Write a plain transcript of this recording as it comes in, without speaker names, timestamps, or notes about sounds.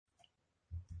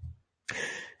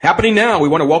Happening now, we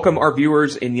want to welcome our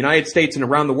viewers in the United States and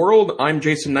around the world. I'm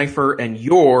Jason Neiffer, and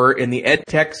you're in the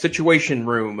EdTech Situation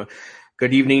Room.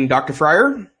 Good evening, Dr.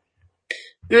 Fryer.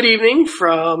 Good evening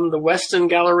from the Westin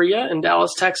Galleria in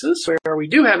Dallas, Texas, where we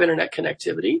do have internet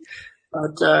connectivity.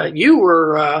 But you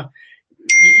were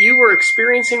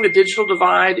experiencing the digital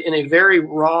divide in a very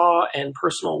raw and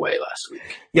personal way last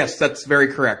week. Yes, that's very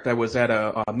correct. I was at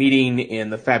a meeting in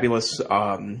the fabulous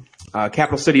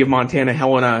capital city of Montana,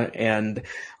 Helena, and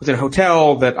was in a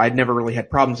hotel that I'd never really had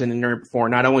problems in internet before.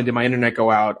 Not only did my internet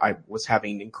go out, I was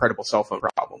having incredible cell phone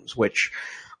problems, which,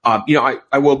 I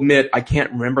will admit I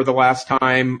can't remember the last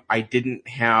time I didn't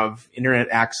have internet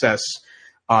access,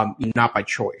 not by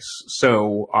choice.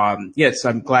 So, yes,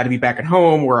 I'm glad to be back at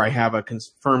home where I have a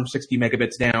confirmed 60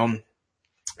 megabits down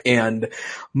and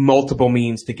multiple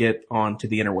means to get onto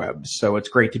the interwebs. So it's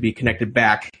great to be connected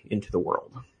back into the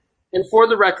world. And for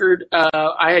the record,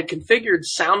 I had configured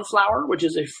Soundflower, which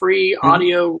is a free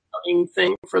audio running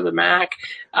thing for the Mac,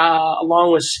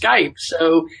 along with Skype.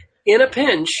 So in a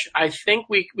pinch, I think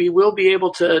we will be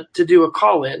able to do a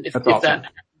call-in if awesome. that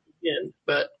happens again.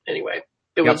 But anyway,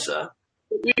 it was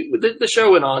the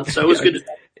show went on, so it was good to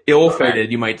ill-fated,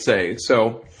 you might say.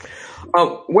 So,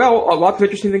 lots of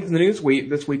interesting things in the news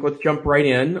this week. Let's jump right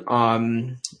in.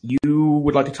 You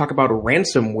would like to talk about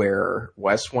ransomware,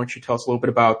 Wes. Why don't you tell us a little bit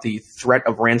about the threat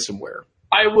of ransomware?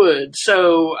 I would.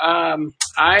 So,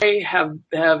 I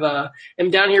am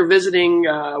down here visiting,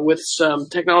 with some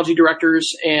technology directors,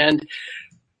 and,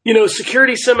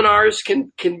 security seminars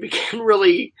can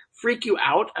really freak you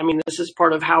out. I mean, this is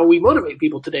part of how we motivate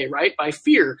people today, right? By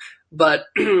fear. But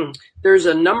there's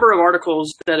a number of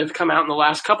articles that have come out in the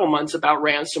last couple months about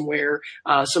ransomware.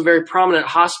 Some very prominent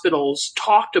hospitals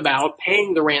talked about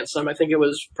paying the ransom. I think it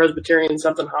was Presbyterian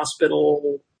something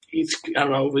hospital, East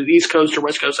Coast or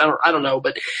West Coast. I don't know,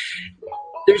 but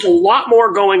there's a lot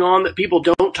more going on that people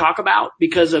don't talk about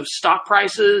because of stock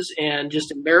prices and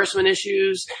just embarrassment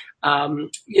issues.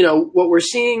 What we're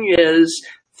seeing is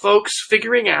folks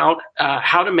figuring out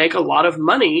how to make a lot of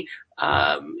money,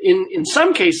 in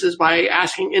some cases by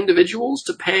asking individuals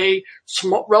to pay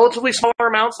relatively smaller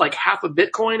amounts, like half a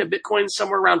Bitcoin. A Bitcoin is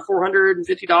somewhere around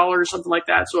 $450, something like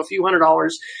that. So a few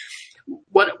 $100s.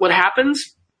 What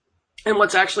happens, and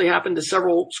what's actually happened to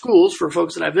several schools for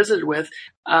folks that I visited with,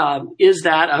 is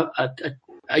that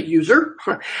a user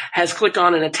has clicked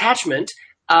on an attachment,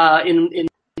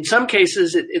 in some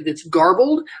cases, it's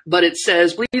garbled, but it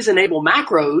says, please enable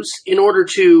macros in order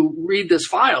to read this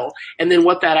file. And then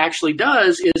what that actually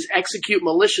does is execute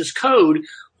malicious code,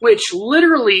 which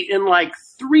literally in like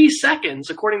 3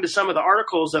 seconds, according to some of the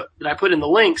articles that I put in the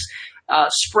links,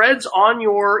 spreads on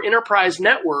your enterprise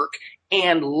network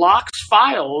and locks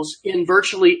files in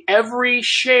virtually every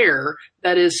share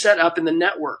that is set up in the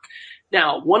network.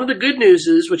 Now, one of the good news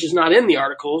is, which is not in the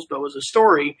articles, but was a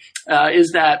story,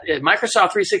 is that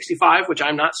Microsoft 365, which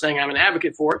I'm not saying I'm an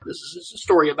advocate for, this is just a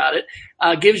story about it,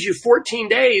 gives you 14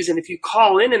 days. And if you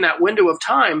call in that window of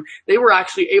time, they were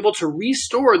actually able to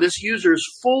restore this user's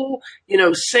full,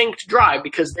 synced drive,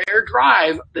 because their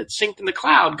drive that's synced in the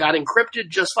cloud got encrypted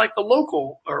just like the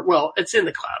local, it's in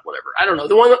the cloud, whatever. I don't know.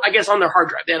 The one, I guess, on their hard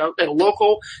drive. They had a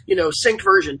local, synced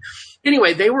version.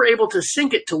 Anyway, they were able to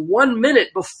sync it to 1 minute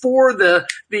before the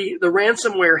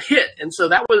ransomware hit. And so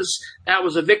that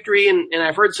was a victory, and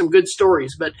I've heard some good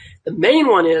stories. But the main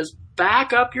one is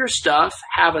back up your stuff,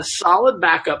 have a solid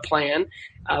backup plan.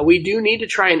 We do need to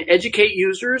try and educate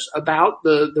users about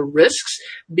the risks,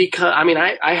 because,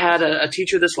 I had a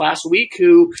teacher this last week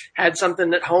who had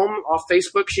something at home off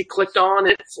Facebook. She clicked on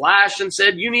it, flashed, and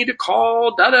said, you need to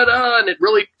call, and it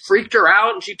really freaked her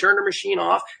out, and she turned her machine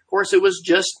off. Of course, it was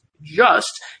just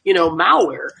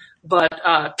malware. But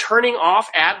turning off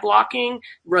ad blocking,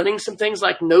 running some things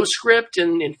like NoScript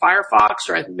in Firefox,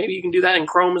 or maybe you can do that in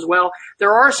Chrome as well.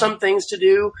 There are some things to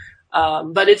do,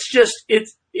 but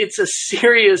it's a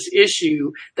serious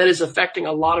issue that is affecting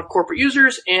a lot of corporate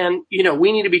users, and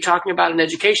we need to be talking about it in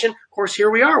education. Of course,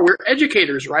 here we are. We're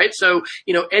educators, right? So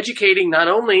educating not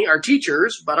only our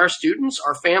teachers but our students,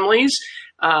 our families.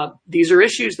 These are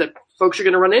issues that folks are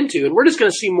going to run into. And we're just going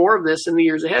to see more of this in the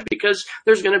years ahead, because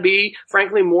there's going to be,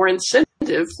 frankly, more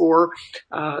incentive for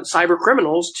cyber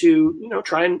criminals to,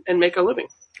 try and make a living.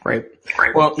 Right.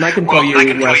 Well, I can tell you, I'm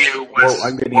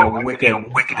getting a wicked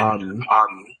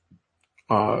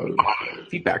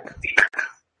feedback.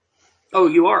 Oh,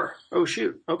 you are? Oh,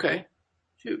 shoot. Okay.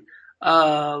 Shoot.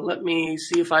 Let me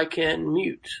see if I can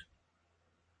mute.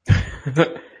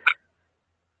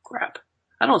 Crap.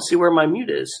 I don't see where my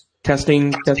mute is.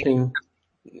 Testing.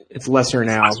 It's lesser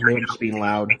now. Maybe just being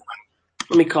loud.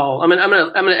 Let me call. I'm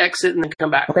gonna exit and then come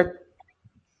back. Okay.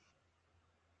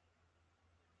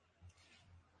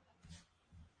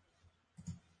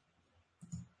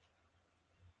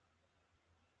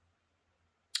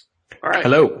 All right.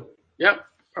 Hello. Yep.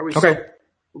 Are we Okay.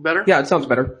 better? Yeah, it sounds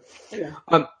better. Yeah.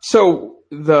 So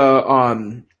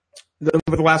over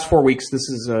the last 4 weeks, this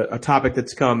is a topic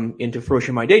that's come into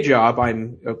fruition in my day job.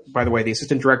 I'm, by the way, the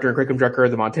assistant director and curriculum director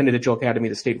of the Montana Digital Academy,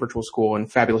 the state virtual school in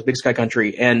fabulous Big Sky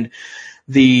Country. And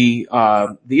the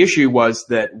issue was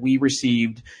that we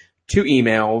received 2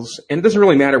 emails, and it doesn't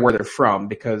really matter where they're from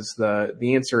because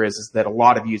the answer is that a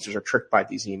lot of users are tricked by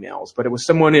these emails. But it was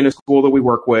someone in a school that we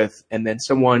work with, and then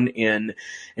someone in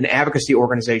an advocacy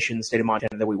organization in the state of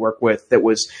Montana that we work with that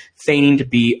was feigning to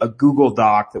be a Google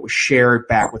Doc that was shared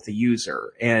back with the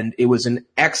user. And it was an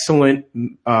excellent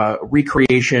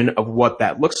recreation of what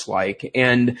that looks like.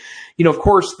 And, you know, of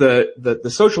course, the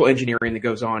social engineering that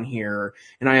goes on here,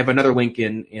 and I have another link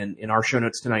in our show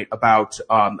notes tonight about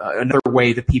another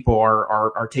way that people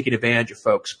are taking advantage of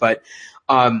folks. But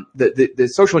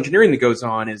the social engineering that goes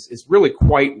on is really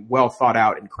quite well thought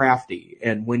out and crafty.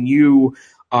 And when you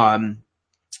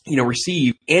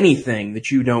receive anything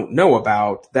that you don't know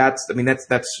about, that's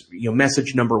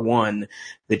message number one,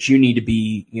 that you need to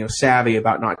be, savvy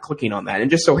about not clicking on that. And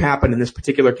just so happened in this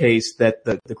particular case that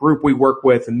the group we work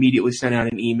with immediately sent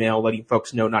out an email letting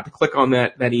folks know not to click on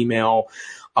that email.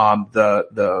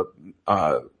 The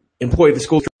employee of the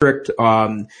school district,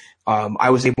 I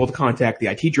was able to contact the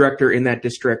IT director in that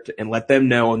district and let them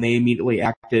know, and they immediately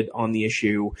acted on the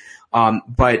issue.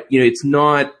 But it's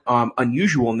not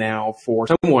unusual now for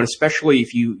someone, especially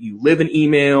if you live in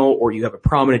email or you have a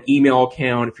prominent email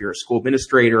account, if you're a school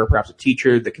administrator or perhaps a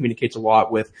teacher that communicates a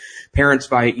lot with parents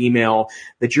via email,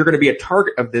 that you're going to be a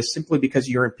target of this simply because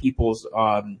you're in people's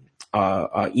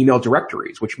email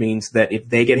directories, which means that if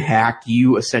they get hacked,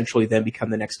 you essentially then become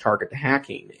the next target to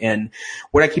hacking. And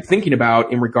what I keep thinking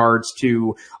about in regards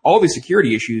to all the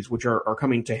security issues which are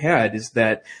coming to head is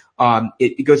that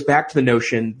it goes back to the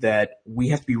notion that we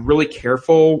have to be really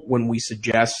careful when we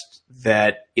suggest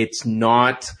that it's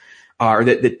not or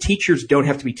that teachers don't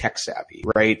have to be tech savvy,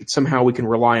 right? That somehow we can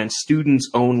rely on students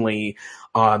only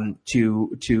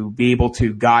to be able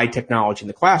to guide technology in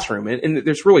the classroom. And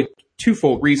there's really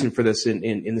twofold reason for this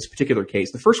in this particular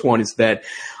case. The first one is that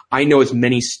I know as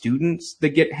many students that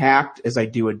get hacked as I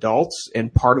do adults,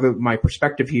 and part of my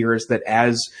perspective here is that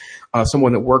as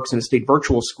someone that works in a state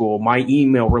virtual school, my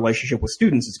email relationship with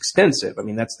students is extensive. I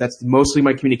mean, that's mostly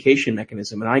my communication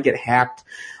mechanism, and I get hacked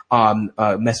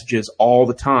messages all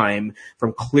the time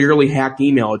from clearly hacked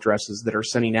email addresses that are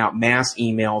sending out mass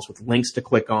emails with links to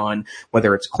click on,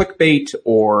 whether it's clickbait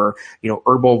or,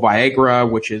 herbal Viagra,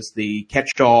 which is the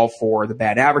catch-all for the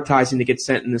bad advertising that gets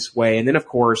sent in this way. And then, of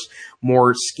course,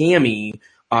 more scammy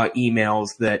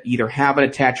emails that either have an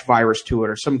attached virus to it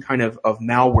or some kind of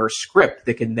malware script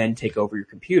that can then take over your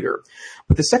computer.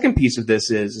 But the second piece of this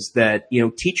is that,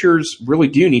 teachers really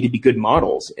do need to be good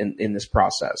models in this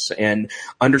process, and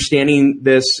understanding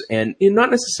this and not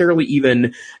necessarily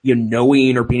even,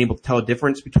 knowing or being able to tell a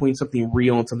difference between something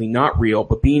real and something not real,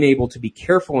 but being able to be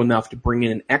careful enough to bring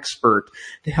in an expert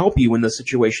to help you when those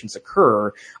situations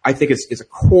occur, I think is a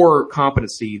core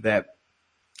competency that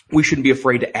we shouldn't be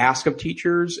afraid to ask of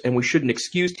teachers, and we shouldn't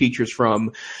excuse teachers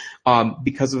from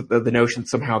because of the notion that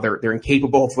somehow they're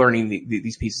incapable of learning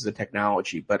these pieces of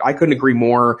technology. But I couldn't agree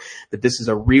more that this is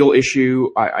a real issue.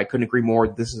 I couldn't agree more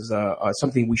that this is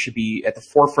something we should be at the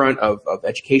forefront of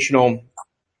educational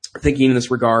thinking in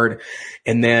this regard.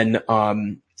 And then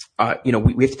we have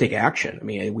to take action. I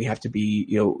mean, we have to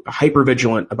be hyper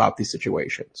vigilant about these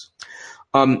situations.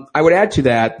 I would add to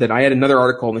that I had another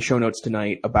article in the show notes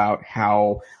tonight about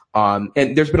how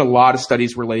and there's been a lot of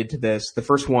studies related to this. The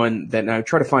first one that, and I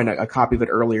tried to find a copy of it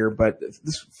earlier, but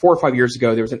this 4 or 5 years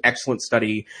ago, there was an excellent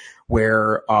study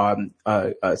where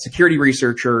a security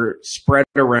researcher spread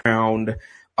around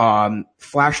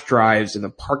flash drives in the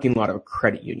parking lot of a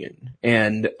credit union.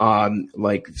 And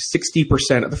like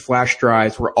 60% of the flash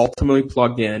drives were ultimately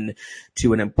plugged in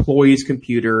to an employee's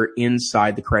computer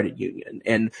inside the credit union.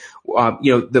 And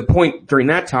the point during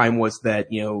that time was that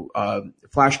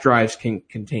flash drives can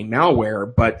contain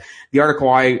malware, but the article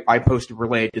I posted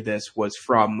related to this was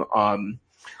from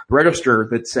Register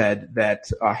that said that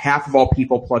half of all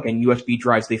people plug in USB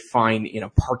drives they find in a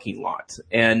parking lot.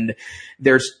 And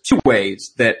there's 2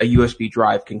 ways that a USB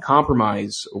drive can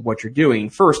compromise what you're doing.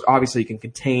 First, obviously, it can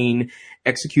contain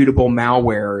executable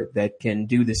malware that can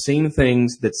do the same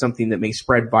things that something that may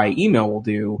spread by email will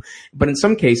do, but in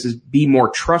some cases be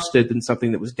more trusted than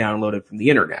something that was downloaded from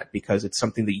the internet, because it's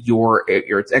something that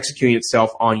it's executing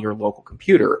itself on your local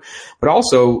computer. But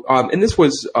also, and this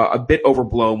was a bit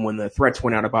overblown when the threats went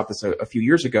went out about this a few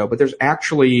years ago, but there's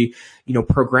actually,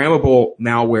 programmable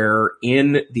malware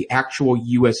in the actual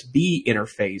USB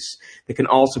interface that can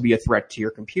also be a threat to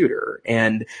your computer.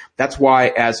 And that's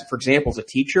why, for example, as a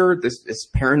teacher, as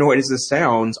paranoid as this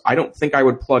sounds, I don't think I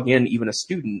would plug in even a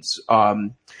student's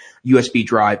USB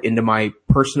drive into my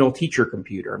personal teacher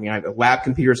computer. I mean, a lab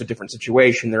computer is a different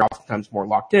situation. They're oftentimes more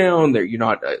locked down. You're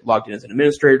not logged in as an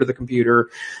administrator to the computer.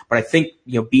 But I think,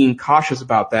 being cautious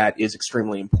about that is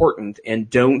extremely important. And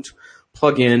don't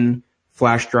plug in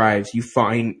flash drives you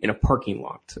find in a parking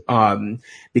lot.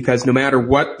 Because no matter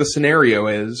what the scenario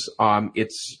is,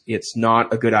 it's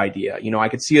not a good idea. I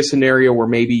could see a scenario where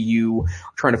maybe you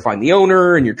are trying to find the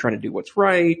owner and you're trying to do what's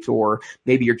right, or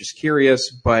maybe you're just curious,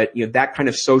 but, that kind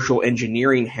of social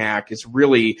engineering hack is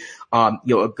really, a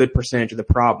good percentage of the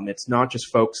problem. It's not just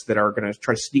folks that are going to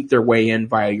try to sneak their way in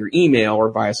via your email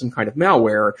or via some kind of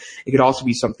malware. It could also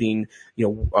be something,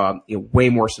 way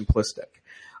more simplistic.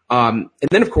 And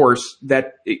then, of course,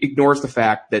 that ignores the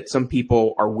fact that some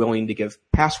people are willing to give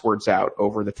passwords out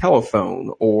over the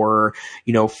telephone or,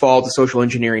 fall to social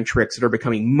engineering tricks that are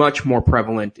becoming much more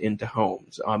prevalent into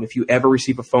homes. If you ever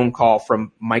receive a phone call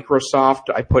from Microsoft,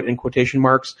 I put in quotation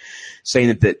marks,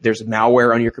 saying that there's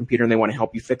malware on your computer and they want to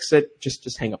help you fix it,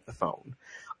 just hang up the phone.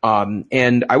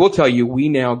 And I will tell you, we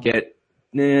now get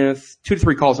 2 to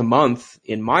 3 calls a month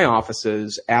in my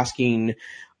offices asking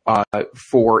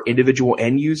for individual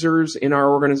end users in our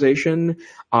organization,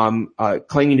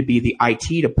 claiming to be the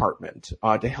IT department,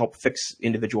 to help fix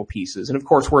individual pieces. And of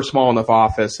course, we're a small enough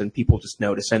office and people just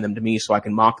know to send them to me so I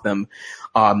can mock them,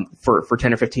 for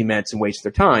 10 or 15 minutes and waste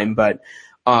their time. But,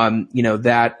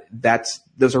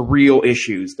 those are real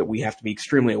issues that we have to be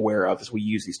extremely aware of as we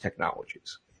use these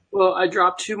technologies. Well, I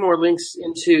dropped 2 more links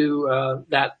into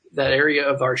that area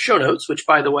of our show notes, which,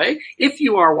 by the way, if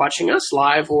you are watching us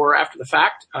live or after the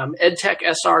fact,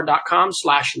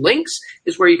 edtechsr.com/links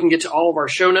is where you can get to all of our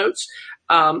show notes.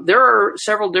 There are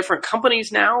several different companies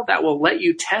now that will let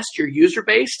you test your user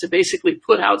base to basically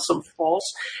put out some false,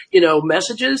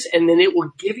 messages, and then it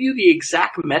will give you the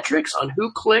exact metrics on who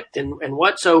clicked and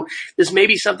what. So this may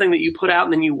be something that you put out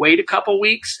and then you wait a couple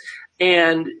weeks.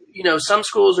 And, some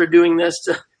schools are doing this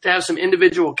to have some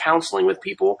individual counseling with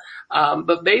people.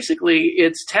 But basically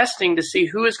it's testing to see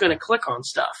who is going to click on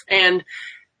stuff. And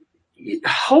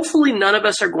hopefully none of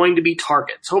us are going to be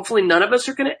targets. Hopefully none of us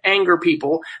are going to anger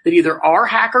people that either are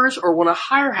hackers or want to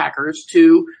hire hackers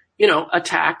to,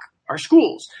 attack our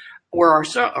schools or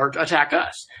attack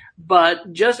us. But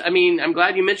I'm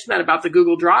glad you mentioned that about the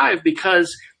Google Drive,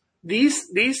 because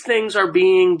these things are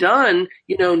being done,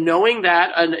 knowing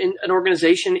that an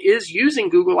organization is using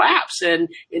Google Apps and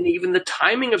even the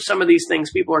timing of some of these things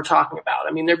people are talking about.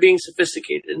 I mean, they're being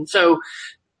sophisticated. And so,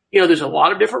 there's a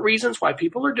lot of different reasons why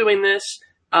people are doing this.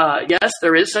 Yes,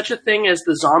 there is such a thing as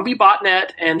the zombie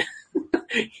botnet, and,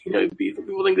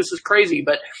 people think this is crazy,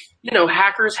 but,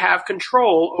 hackers have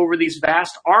control over these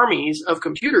vast armies of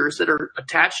computers that are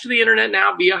attached to the internet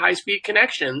now via high-speed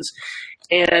connections.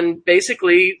 And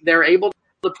basically, they're able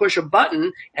to push a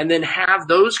button and then have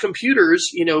those computers,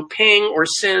 ping or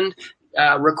send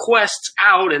requests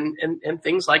out, and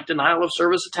things like denial of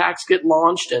service attacks get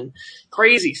launched and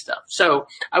crazy stuff. So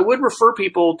I would refer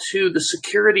people to the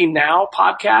Security Now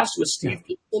podcast with Steve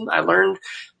Gibson. I learned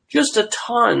just a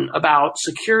ton about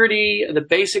security, the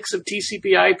basics of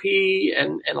TCP/IP,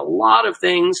 and a lot of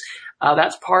things.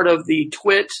 That's part of the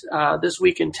TWIT, This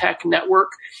Week in Tech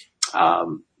network.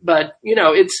 But, I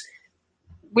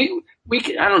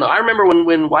don't know. I remember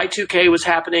when Y2K was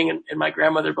happening, and my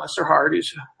grandmother, bless her heart,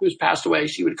 who's passed away,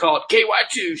 she would call it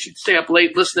KY2. She'd stay up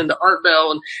late listening to Art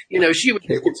Bell, and, she would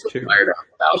get so fired up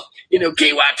about,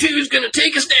 KY2 is going to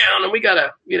take us down, and we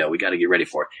gotta get ready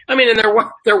for it. I mean, and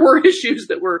there were issues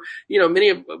that were, many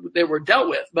of that were dealt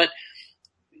with, but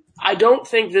I don't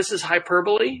think this is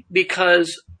hyperbole,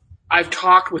 because I've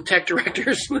talked with tech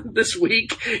directors this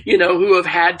week, who have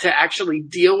had to actually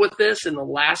deal with this in the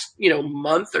last,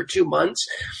 month or 2 months.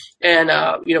 And,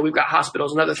 we've got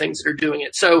hospitals and other things that are doing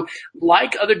it. So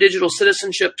like other digital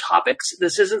citizenship topics,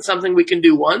 this isn't something we can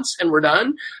do once and we're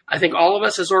done. I think all of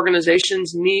us as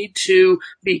organizations need to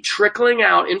be trickling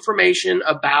out information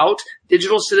about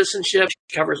digital citizenship.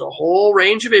 It covers a whole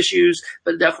range of issues,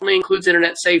 but definitely includes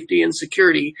internet safety and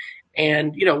security.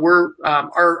 And,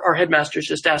 our headmasters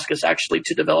just asked us actually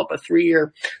to develop a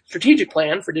 3-year strategic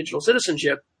plan for digital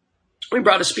citizenship. we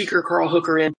brought a speaker, Carl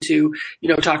Hooker, in to,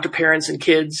 talk to parents and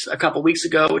kids a couple weeks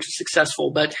ago, which is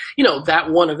successful. But, that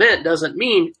one event doesn't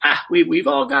mean, we've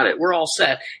all got it. We're all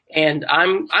set. And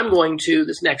I'm going to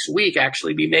this next week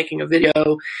actually be making a video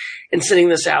and sending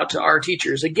this out to our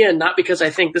teachers. Again, not because I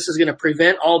think this is going to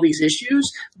prevent all these issues,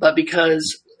 but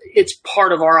because it's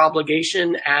part of our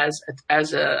obligation as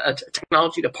a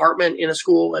technology department in a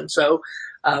school. And so,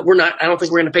 I don't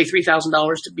think we're going to pay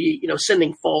 $3,000 to be,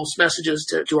 sending false messages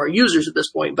to our users at this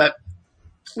point, but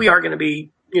we are going to be,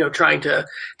 trying to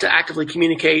actively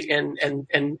communicate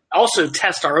and also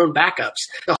test our own backups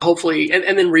to hopefully,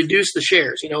 and then reduce the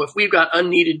shares. If we've got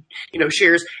unneeded,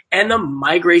 shares and the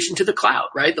migration to the cloud,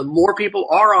 right? The more people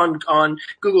are on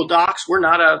Google Docs, we're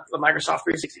not a Microsoft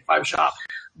 365 shop.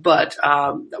 But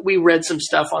we read some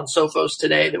stuff on Sophos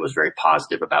today that was very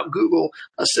positive about Google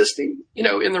assisting,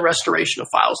 in the restoration of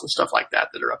files and stuff like that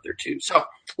are up there too. So a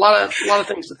lot of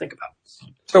things to think about.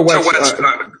 So Wes,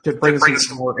 to bring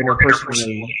this more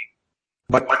interpersonally,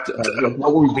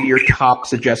 what would be your top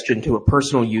suggestion to a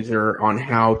personal user on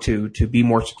how to be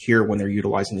more secure when they're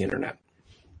utilizing the internet?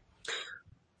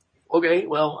 Okay,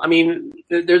 well,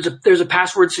 there's a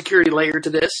password security layer to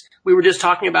this. We were just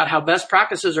talking about how best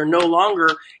practices are no longer,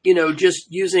 just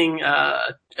using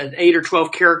an 8 or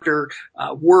 12 character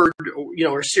word,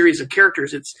 or series of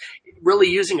characters. It's really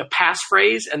using a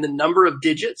passphrase, and the number of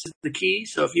digits is the key.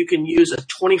 So if you can use a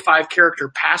 25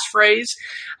 character passphrase,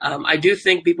 I do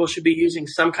think people should be using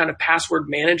some kind of password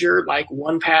manager like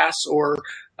OnePass or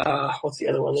what's the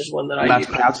other one? There's one that I use.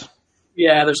 LastPass.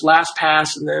 Yeah, there's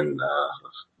LastPass, and then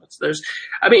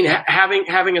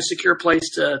having a secure place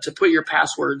to put your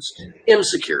passwords.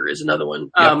 MSecure is another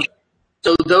one. Yep.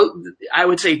 So I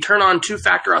would say turn on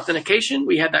two-factor authentication.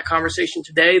 We had that conversation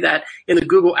today that in the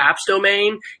Google Apps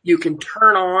domain, you can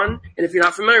turn on, and if you're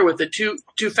not familiar with it,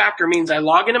 two-factor means I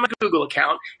log into my Google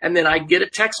account and then I get a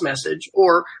text message,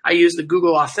 or I use the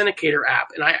Google Authenticator app.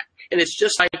 And it's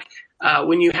just like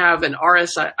when you have an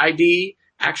RSID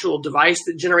actual device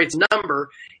that generates a number,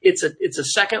 it's a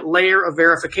second layer of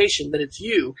verification that it's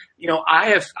you.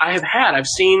 I've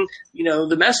seen,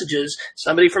 the messages,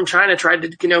 somebody from China tried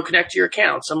to, connect to your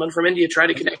account. Someone from India tried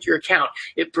to connect to your account.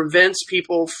 It prevents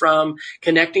people from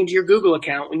connecting to your Google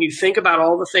account. When you think about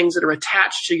all the things that are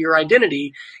attached to your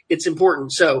identity, it's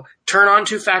important. So turn on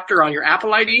two-factor on your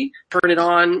Apple ID, turn it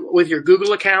on with your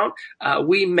Google account.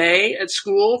 We may at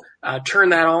school turn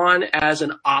that on as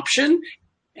an option.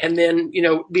 And then,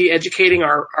 be educating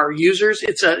our users.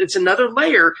 It's another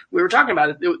layer. We were talking about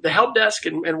it. The help desk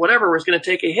and whatever was going to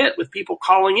take a hit with people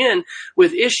calling in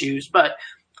with issues. But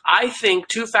I think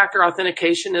two-factor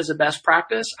authentication is a best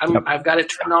practice. I've got it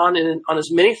turned on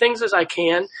as many things as I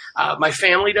can. My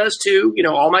family does too.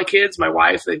 All my kids, my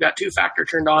wife, they've got two-factor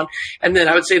turned on. And then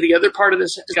I would say the other part of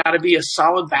this has got to be a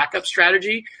solid backup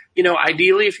strategy.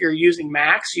 Ideally, if you're using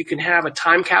Macs, you can have a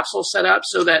time capsule set up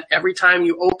so that every time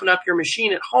you open up your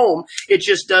machine at home, it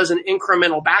just does an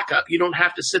incremental backup. You don't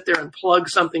have to sit there and plug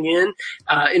something in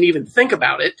and even think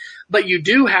about it. But you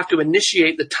do have to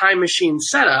initiate the time machine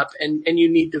setup, and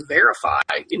you need to verify,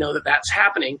 that that's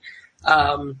happening.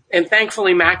 And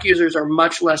thankfully, Mac users are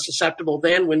much less susceptible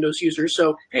than Windows users.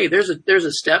 So, hey, there's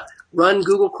a step. Run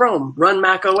Google Chrome. Run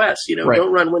Mac OS. Right.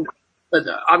 Don't run Windows. But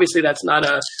obviously that's not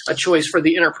a choice for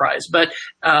the enterprise. But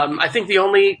I think the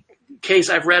only case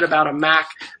I've read about a Mac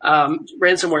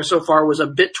ransomware so far was a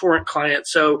BitTorrent client.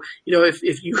 So,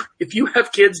 if you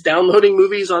have kids downloading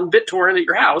movies on BitTorrent at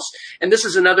your house, and this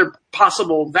is another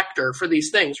possible vector for these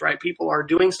things, right? People are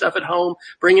doing stuff at home,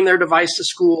 bringing their device to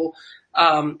school.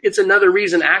 It's another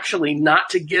reason actually not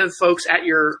to give folks at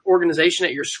your organization,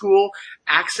 at your school,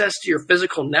 access to your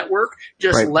physical network.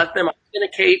 Just Right. Let them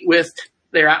authenticate with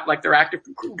their Active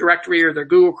Directory or their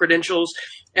Google credentials,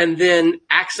 and then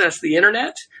access the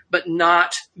internet, but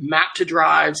not map to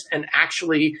drives and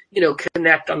actually,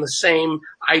 connect on the same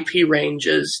IP range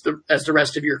as the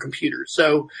rest of your computer.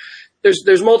 So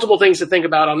there's multiple things to think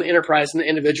about on the enterprise and the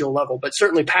individual level, but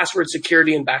certainly password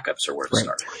security and backups are worth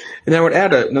starting. And I would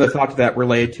add another thought to that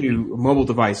related to mobile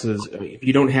devices. If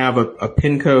you don't have a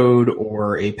PIN code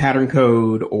or a pattern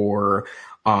code or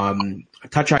a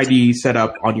Touch ID set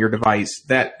up on your device,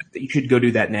 that you should go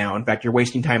do that now. In fact, you're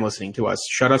wasting time listening to us.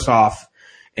 Shut us off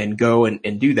and go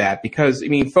and do that, because,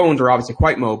 phones are obviously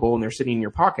quite mobile and they're sitting in your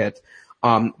pocket.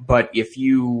 But if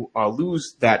you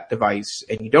lose that device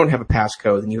and you don't have a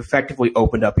passcode, then you effectively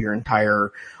opened up your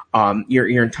entire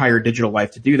digital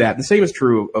life to do that. And the same is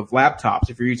true of laptops.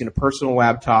 If you're using a personal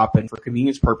laptop and for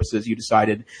convenience purposes you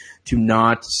decided to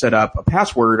not set up a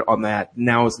password on that,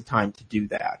 now is the time to do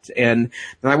that. And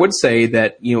I would say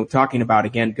that, talking about,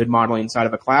 again, good modeling inside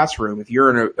of a classroom, if you're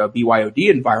in a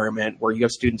BYOD environment where you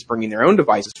have students bringing their own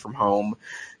devices from home,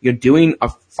 you're doing a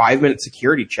 5-minute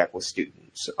security check with students.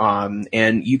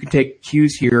 And you can take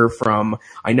cues here from,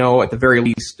 I know at the very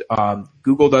least,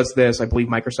 Google does this. I believe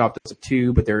Microsoft does it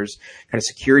too, but there's kind of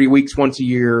security weeks once a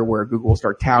year where Google will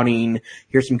start touting,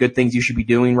 here's some good things you should be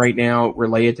doing right now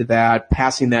related to that.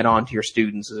 Passing that on to your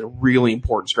students is a really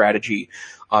important strategy,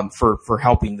 for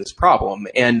helping this problem.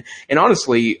 And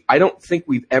honestly, I don't think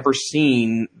we've ever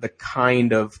seen the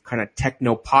kind of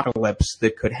technopocalypse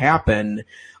that could happen,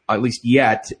 at least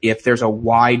yet, if there's a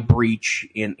wide breach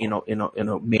in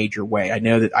a major way. I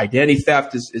know that identity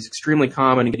theft is extremely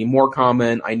common and getting more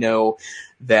common. I know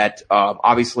that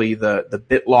obviously the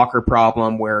BitLocker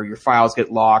problem where your files get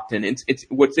locked, and it's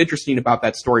what's interesting about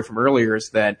that story from earlier is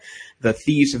that the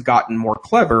thieves have gotten more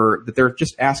clever, that they're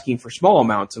just asking for small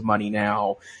amounts of money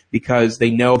now because they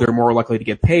know they're more likely to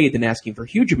get paid than asking for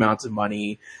huge amounts of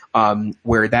money,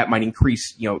 where that might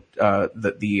increase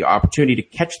the opportunity to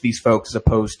catch these folks as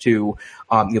opposed to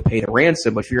pay the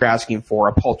ransom. But if you're asking for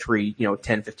a paltry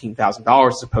 $10,000-$15,000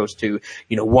 as opposed to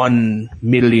 $1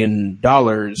 million,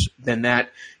 then that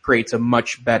creates a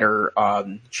much better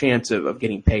chance of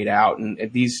getting paid out. And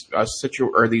these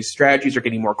these strategies are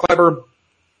getting more clever.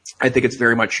 I think it's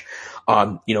very much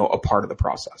a part of the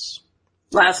process.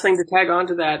 Last thing to tag on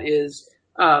to that is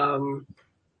I'm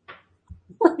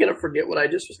going to forget what I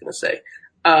just was going to say.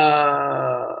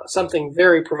 Something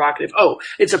very provocative. Oh,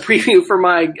 it's a preview for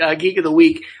my Geek of the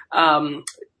Week. The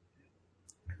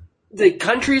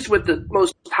countries with the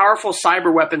most powerful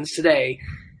cyber weapons today,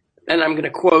 and I'm going to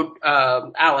quote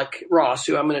Alec Ross,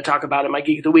 who I'm going to talk about in my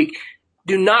Geek of the Week,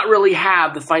 do not really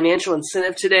have the financial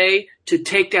incentive today to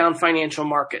take down financial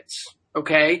markets,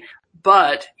 okay?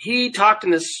 But he talked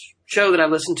in this show that I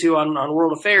listened to on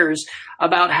World Affairs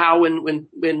about how when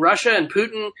Russia and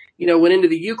Putin, went into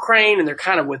the Ukraine and they're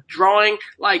kind of withdrawing,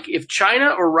 like if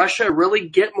China or Russia really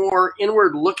get more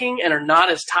inward looking and are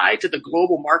not as tied to the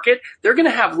global market, they're going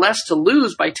to have less to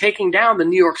lose by taking down the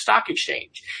New York Stock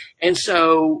Exchange. And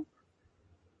so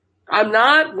I'm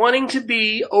not wanting to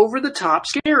be over the top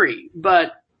scary,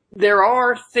 but there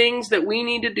are things that we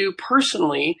need to do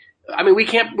personally. I mean,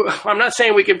 I'm not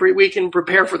saying we can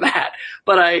prepare for that,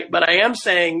 but I am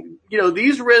saying,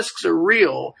 these risks are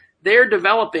real. They're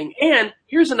developing. And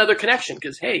here's another connection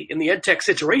because, hey, in the EdTech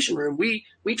Situation Room, we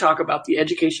talk about the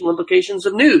educational implications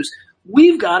of news.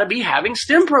 We've got to be having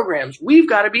STEM programs. We've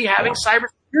got to be having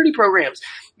cybersecurity programs.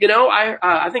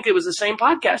 I think it was the same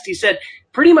podcast. He said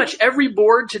pretty much every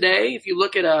board today, if you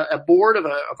look at a board of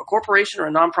a corporation or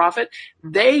a nonprofit,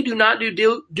 they do not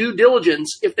do due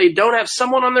diligence if they don't have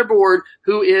someone on their board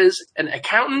who is an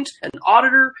accountant, an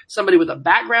auditor, somebody with a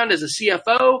background as a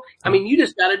CFO. I mean, you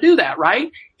just got to do that,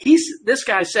 right? This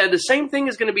guy said the same thing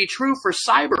is going to be true for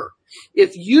cyber.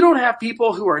 If you don't have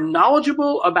people who are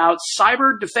knowledgeable about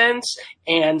cyber defense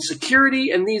and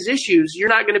security and these issues, you're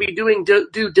not going to be doing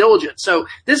due diligence. So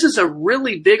this is a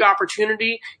really big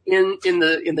opportunity in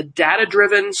the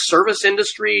data-driven service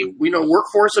industry,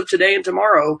 workforce of today and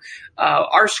tomorrow.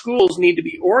 Our schools need to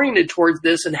be oriented towards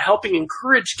this and helping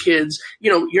encourage kids.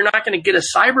 You're not going to get a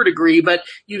cyber degree, but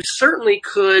you certainly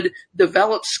could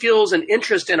develop skills and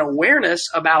interest and awareness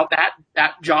about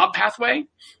that job pathway.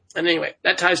 And anyway,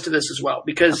 that ties to this as well,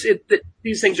 because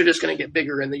these things are just going to get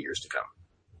bigger in the years to come.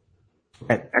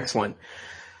 Okay, excellent.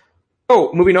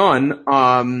 Oh, moving on.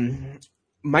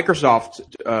 Microsoft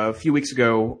a few weeks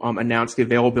ago announced the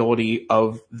availability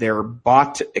of their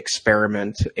bot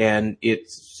experiment, and it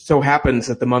so happens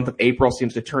that the month of April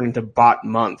seems to turn into bot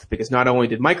month, because not only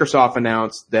did Microsoft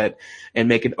announce that and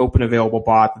make an open available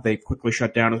bot that they quickly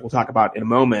shut down, as we'll talk about in a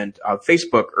moment,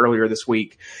 Facebook earlier this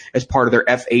week, as part of their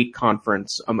F8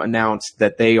 conference, announced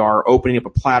that they are opening up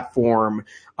a platform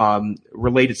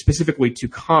related specifically to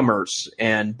commerce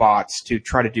and bots to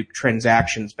try to do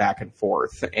transactions back and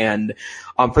forth. And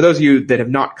for those of you that have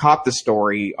not caught the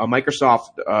story,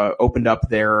 Microsoft opened up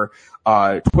their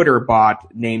Twitter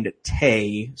bot named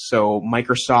Tay, so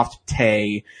Microsoft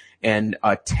Tay, and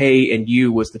Tay and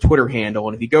You was the Twitter handle.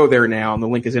 And if you go there now, and the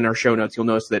link is in our show notes, you'll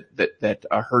notice that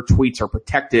her tweets are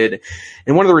protected.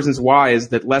 And one of the reasons why is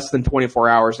that less than 24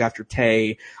 hours after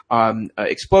Tay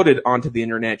exploded onto the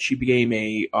internet, she became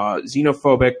a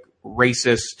xenophobic,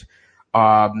 racist,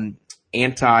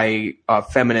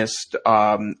 anti-feminist,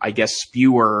 I guess,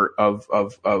 spewer of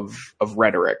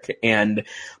rhetoric. And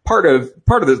part of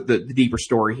the deeper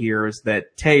story here is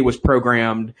that Tay was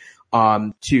programmed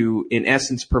to, in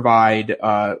essence, provide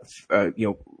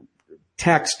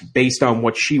text based on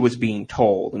what she was being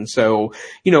told. And so,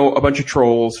 a bunch of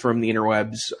trolls from the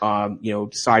interwebs,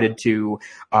 decided to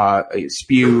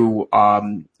spew,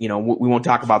 we won't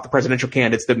talk about the presidential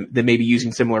candidates that may be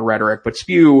using similar rhetoric, but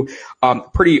spew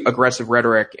pretty aggressive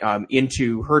rhetoric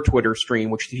into her Twitter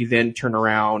stream, which he then turned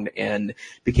around and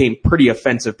became pretty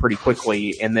offensive pretty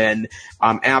quickly. And then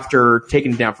after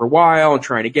taking it down for a while and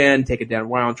trying again, take it down a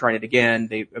while and trying it again,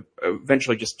 they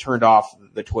eventually just turned off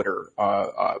the Twitter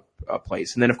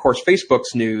place. And then, of course,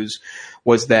 Facebook's news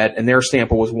was that, and their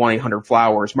sample was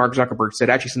 1-800-Flowers. Mark Zuckerberg said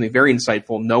actually something very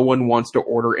insightful. No one wants to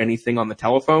order anything on the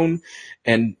telephone.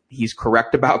 And he's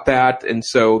correct about that. And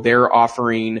so they're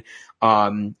offering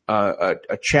a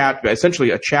chat,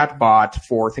 essentially a chat bot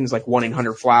for things like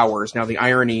 1-800-Flowers. Now, the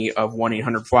irony of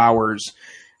 1-800-Flowers,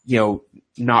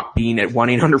 not being at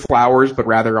 1-800-Flowers, but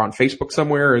rather on Facebook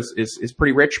somewhere is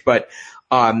pretty rich. But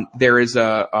there is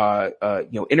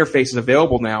interfaces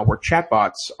available now where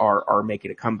chatbots are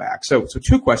making a comeback. So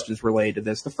two questions related to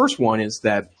this. The first one is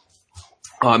that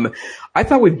I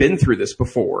thought we've been through this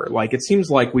before. Like, it seems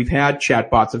like we've had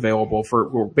chatbots available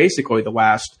for basically the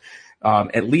last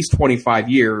at least 25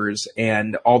 years.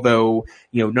 And although,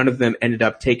 none of them ended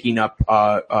up taking up,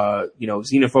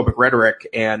 xenophobic rhetoric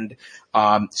and,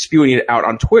 spewing it out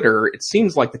on Twitter, it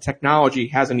seems like the technology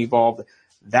hasn't evolved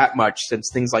that much since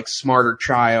things like Smarter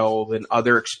Child and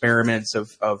other experiments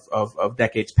of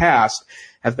decades past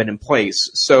have been in place.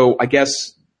 So I guess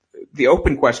the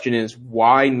open question is,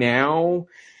 why now,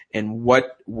 and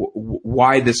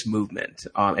why this movement?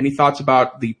 Any thoughts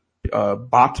about the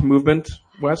bot movement,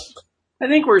 Wes? I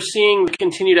think we're seeing the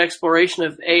continued exploration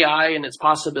of AI and its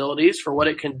possibilities for what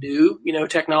it can do,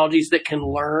 technologies that can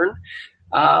learn.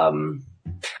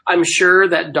 I'm sure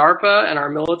that DARPA and our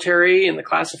military and the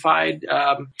classified,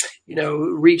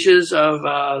 reaches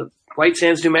of White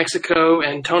Sands, New Mexico,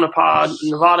 and Tonopah,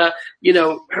 Nevada,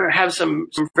 have some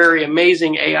very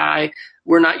amazing AI.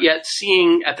 We're not yet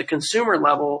seeing at the consumer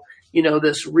level,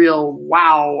 this real,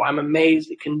 wow, I'm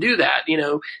amazed it can do that.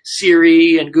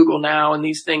 Siri and Google Now and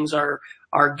these things are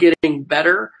getting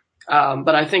better.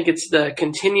 But I think it's the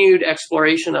continued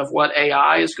exploration of what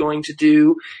AI is going to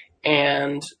do.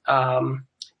 And,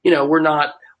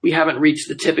 we haven't reached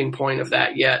the tipping point of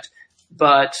that yet,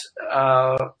 but,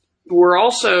 we're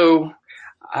also,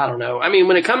 I don't know. I mean,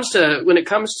 when it comes to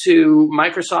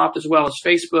Microsoft as well as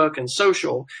Facebook and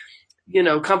social,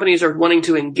 companies are wanting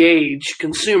to engage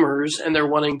consumers, and they're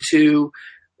wanting to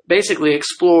basically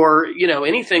explore,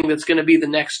 anything that's going to be the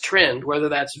next trend, whether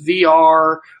that's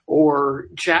VR or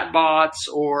chatbots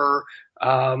or,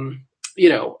 I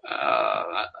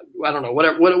don't know,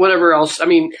 whatever else. I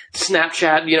mean,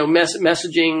 Snapchat,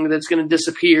 messaging that's going to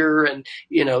disappear, and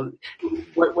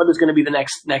what is going to be the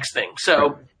next thing.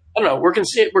 So I don't know.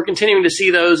 We're continuing to see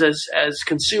those as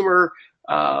consumer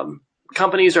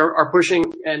companies are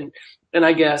pushing, and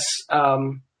I guess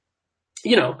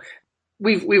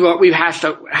we've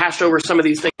hashed over some of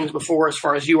these things before, as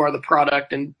far as you are the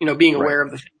product, and being aware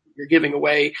of the things you're giving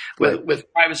away with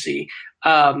privacy.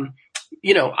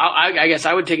 I guess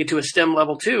I would take it to a STEM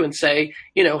level too, and say,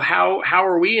 how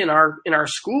are we in our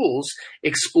schools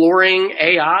exploring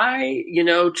AI,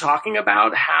 talking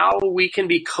about how we can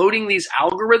be coding these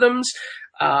algorithms.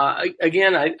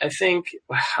 Again, I think,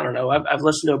 I don't know, I've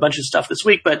listened to a bunch of stuff this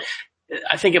week, but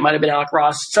I think it might have been Alec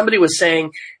Ross. Somebody was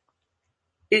saying,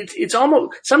 it's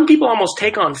almost, some people almost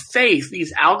take on faith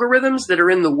these algorithms that are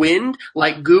in the wind,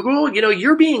 like Google.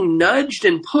 You're being nudged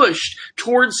and pushed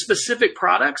towards specific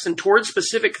products and towards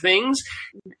specific things,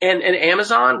 and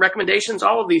Amazon recommendations,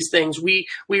 all of these things. We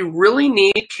really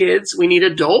need kids, we need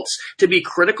adults to be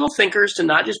critical thinkers, to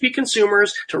not just be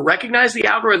consumers, to recognize the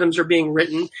algorithms are being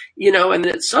written, and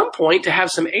at some point to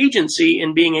have some agency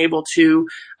in being able to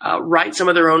write some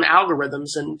of their own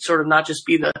algorithms, and sort of not just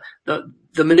be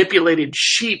the manipulated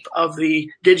sheep of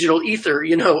the digital ether,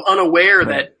 unaware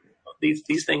that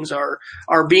these things are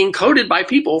being coded by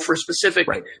people for specific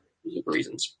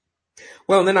reasons.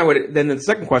 Well, then the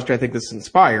second question I think this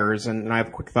inspires, and I have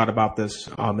a quick thought about this,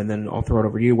 and then I'll throw it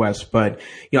over to you, Wes. But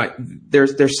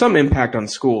there's some impact on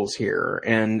schools here,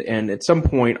 and at some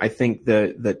point I think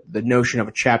the notion of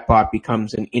a chatbot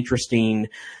becomes an interesting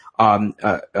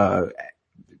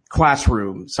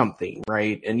classroom something,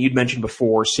 right? And you'd mentioned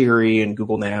before Siri and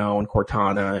Google Now and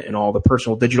Cortana and all the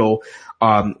personal digital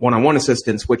one-on-one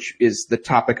assistants, which is the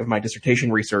topic of my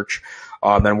dissertation research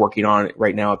that I'm working on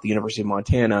right now at the University of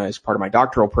Montana as part of my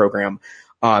doctoral program.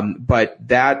 But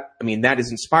that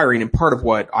is inspiring. And part of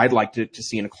what I'd like to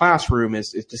see in a classroom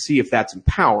is to see if that's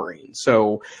empowering.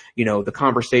 So, the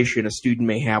conversation a student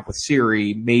may have with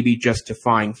Siri, maybe just to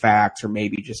find facts or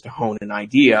maybe just to hone an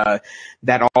idea,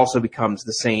 that also becomes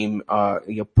the same,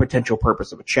 potential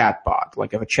purpose of a chatbot.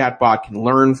 Like if a chatbot can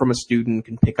learn from a student,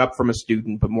 can pick up from a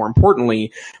student, but more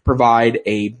importantly, provide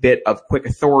a bit of quick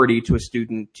authority to a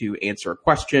student to answer a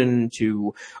question,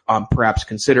 to, perhaps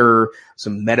consider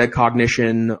some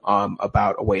metacognition,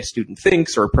 about a way a student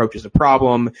thinks or approaches a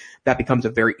problem, that becomes a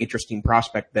very interesting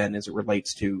prospect then as it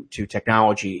relates to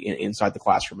technology inside the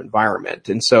classroom environment.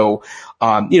 And so,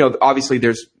 obviously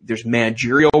there's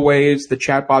managerial ways that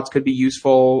chatbots could be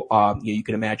useful. You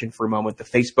can imagine for a moment the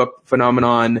Facebook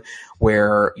phenomenon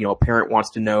where, a parent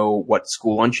wants to know what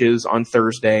school lunch is on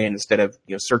Thursday, and instead of,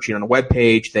 searching on a web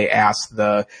page, they ask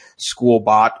the school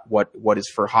bot what is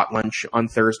for hot lunch on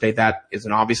Thursday. That is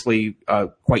an obviously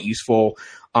quite useful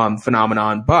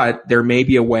phenomenon, but there may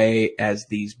be a way as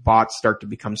these bots start to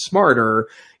become smarter,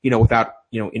 without,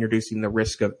 introducing the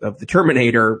risk of the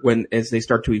Terminator, as they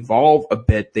start to evolve a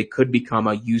bit, they could become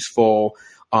a useful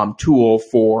tool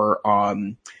for,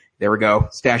 there we go,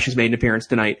 Stash has made an appearance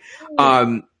tonight.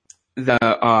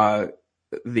 That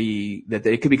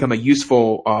it could become a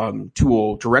useful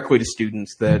tool directly to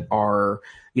students that are,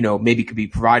 maybe could be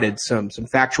provided some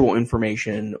factual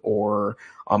information or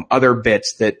other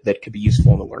bits that could be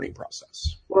useful in the learning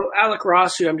process. Well, Alec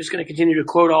Ross, who I'm just going to continue to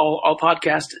quote all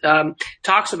podcast,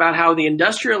 talks about how the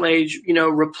industrial age,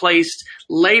 replaced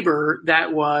labor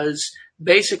that was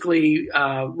basically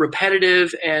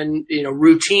repetitive and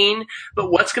routine.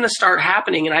 But what's going to start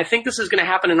happening, and I think this is going to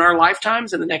happen in our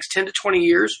lifetimes in the next 10 to 20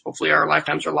 years. Hopefully our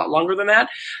lifetimes are a lot longer than that,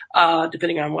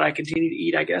 depending on what I continue to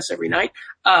eat, I guess, every night,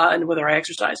 and whether I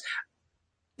exercise.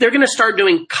 They're going to start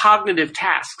doing cognitive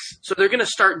tasks. So they're going to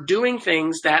start doing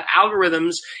things that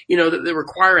algorithms, that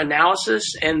require analysis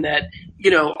and that,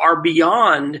 are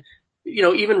beyond,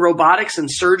 even robotics and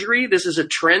surgery. This is a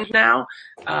trend now.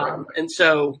 And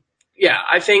so, yeah,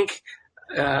 I think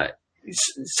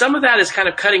some of that is kind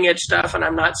of cutting edge stuff, and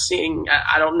I'm not seeing.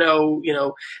 I don't know,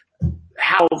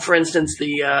 how, for instance,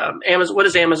 the Amazon. What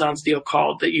is Amazon's deal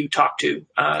called that you talk to?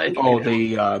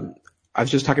 I was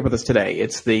just talking about this today.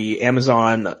 It's the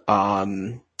Amazon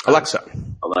Alexa.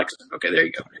 Alexa. Okay, there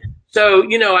you go. So,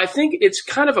 I think it's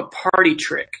kind of a party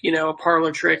trick, a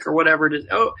parlor trick or whatever it is.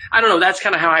 Oh, I don't know. That's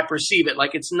kind of how I perceive it.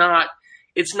 Like it's not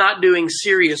doing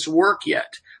serious work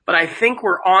yet. But I think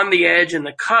we're on the edge and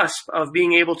the cusp of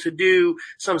being able to do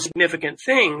some significant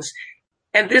things.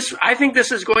 And I think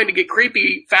this is going to get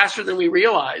creepy faster than we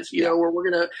realize, where we're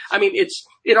going to,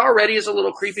 it already is a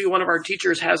little creepy. One of our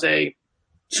teachers has a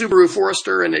Subaru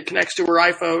Forester and it connects to her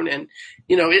iPhone, and,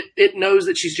 it knows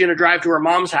that she's going to drive to her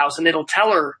mom's house, and it'll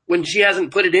tell her when she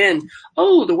hasn't put it in,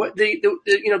 oh,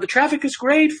 the traffic is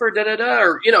great for da da da,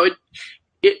 or,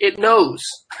 it knows.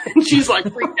 And she's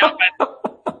like freaked out.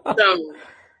 So,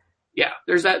 yeah,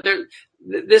 there's that.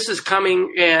 This is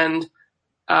coming, and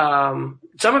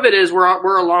some of it is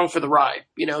we're along for the ride.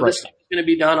 Right. This is going to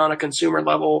be done on a consumer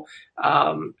level,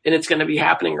 and it's going to be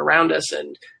happening around us.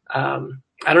 And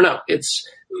I don't know.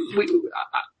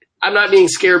 I'm not being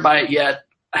scared by it yet.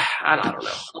 I don't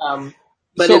know.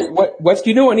 But so, Wes, do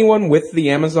you know anyone with the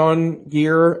Amazon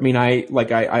gear?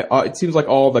 It seems like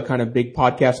all the kind of big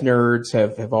podcast nerds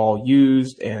have all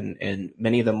used, and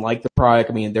many of them like the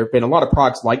product. There have been a lot of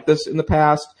products like this in the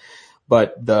past,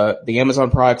 but the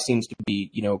Amazon product seems to be,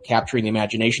 capturing the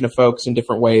imagination of folks in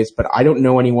different ways. But I don't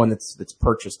know anyone that's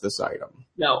purchased this item.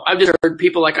 No, I've just heard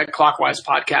people like a Clockwise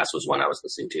podcast was one I was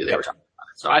listening to. They were talking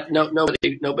about it.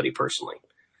 So nobody personally.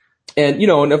 And,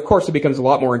 and of course it becomes a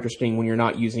lot more interesting when you're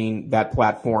not using that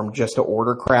platform just to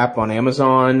order crap on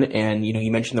Amazon. And,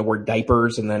 you mentioned the word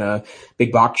diapers, and then a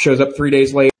big box shows up 3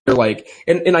 days later.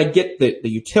 And I get the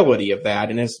utility of that.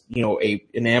 And as,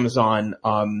 an Amazon,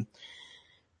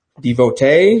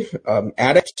 devotee,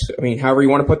 addict, however you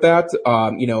want to put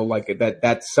that,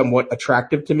 that's somewhat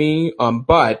attractive to me.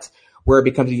 But where it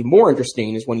becomes even more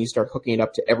interesting is when you start hooking it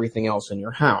up to everything else in your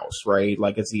house, right?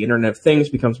 Like as the Internet of Things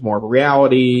becomes more of a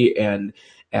reality, and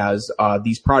as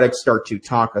these products start to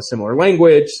talk a similar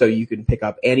language, so you can pick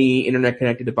up any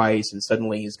internet-connected device and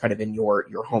suddenly is kind of in your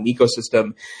home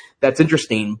ecosystem. That's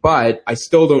interesting, but I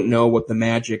still don't know what the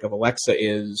magic of Alexa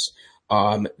is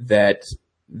that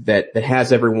that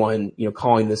has everyone,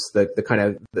 calling this the kind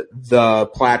of the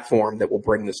platform that will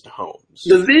bring this to homes.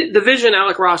 The vision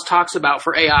Alec Ross talks about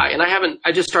for AI, and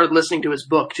I just started listening to his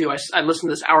book too. I listened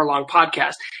to this hour-long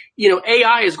podcast.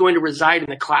 AI is going to reside in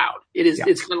the cloud. It's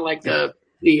kind of like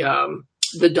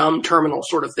the dumb terminal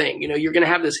sort of thing. You're going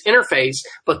to have this interface,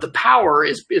 but the power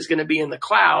is going to be in the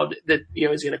cloud that,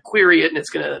 is going to query it and it's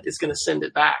going to send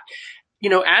it back.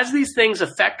 As these things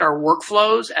affect our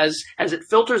workflows, as it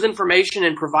filters information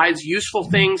and provides useful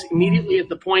things immediately at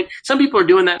the point, some people are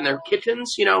doing that in their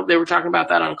kitchens. They were talking about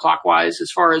that on Clockwise as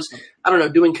far as,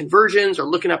 doing conversions or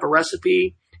looking up a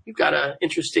recipe. You've got an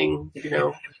interesting,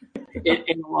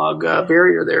 analog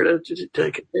barrier there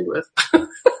to contend with.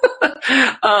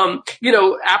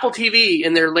 Apple TV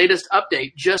in their latest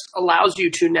update just allows you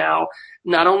to now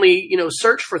not only,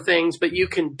 search for things, but you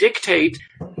can dictate,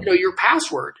 your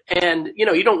password. And,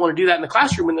 you don't want to do that in the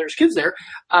classroom when there's kids there.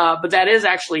 But that is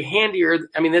actually handier.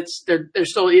 I mean, they're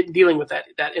still dealing with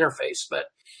that interface. But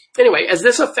anyway, as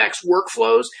this affects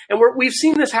workflows, and we've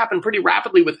seen this happen pretty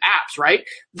rapidly with apps, right?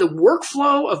 The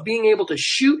workflow of being able to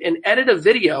shoot and edit a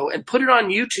video and put it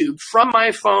on YouTube from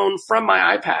my phone, from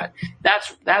my iPad,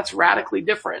 that's radically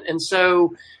different. And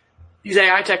so these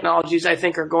AI technologies, I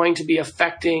think, are going to be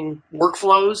affecting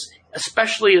workflows,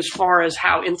 especially as far as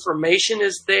how information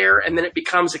is there and then it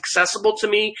becomes accessible to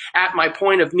me at my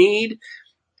point of need.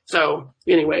 So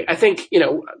anyway, I think,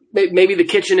 maybe the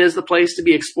kitchen is the place to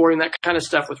be exploring that kind of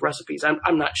stuff with recipes.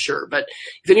 I'm not sure. But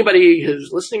if anybody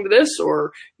is listening to this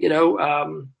or,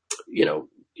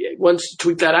 wants to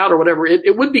tweet that out or whatever,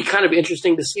 it would be kind of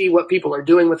interesting to see what people are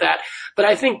doing with that. But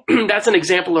I think that's an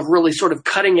example of really sort of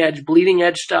cutting edge, bleeding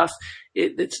edge stuff.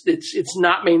 It's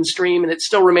not mainstream, and it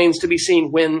still remains to be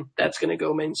seen when that's going to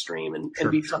go mainstream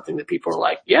and be something that people are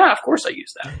like, yeah, of course I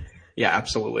use that. Yeah,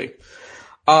 absolutely.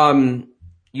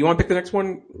 You want to pick the next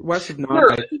one, Wes? If not,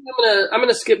 sure. I'm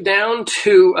gonna skip down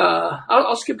to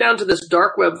I'll skip down to this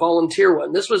dark web volunteer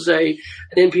one. This was an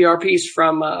NPR piece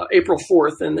from April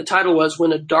 4th, and the title was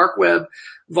 "When a Dark Web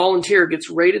Volunteer Gets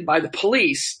Raided by the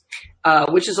Police,"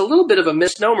 which is a little bit of a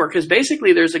misnomer because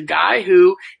basically there's a guy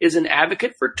who is an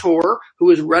advocate for Tor who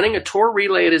is running a Tor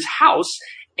relay at his house,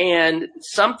 and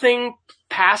something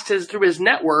passed through his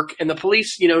network, and the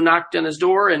police, knocked on his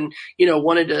door and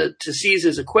wanted to seize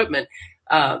his equipment.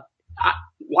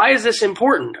 Why is this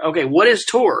important? Okay, what is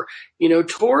Tor?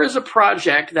 Tor is a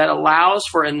project that allows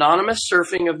for anonymous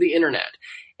surfing of the internet.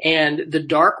 And the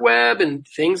dark web and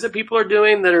things that people are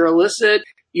doing that are illicit,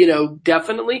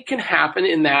 definitely can happen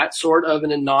in that sort of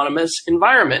an anonymous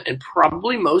environment. And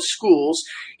probably most schools,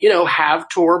 have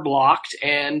Tor blocked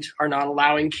and are not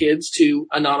allowing kids to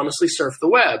anonymously surf the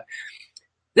web.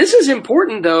 This is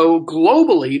important, though,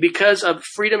 globally because of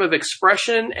freedom of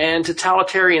expression and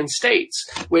totalitarian states,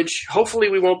 which hopefully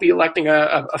we won't be electing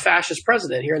a fascist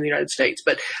president here in the United States.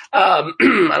 But I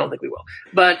don't think we will.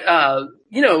 But,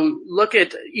 look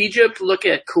at Egypt, look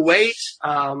at Kuwait,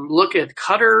 look at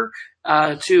Qatar.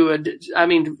 I'm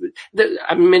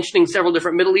mentioning several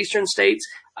different Middle Eastern states.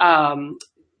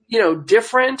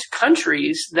 Different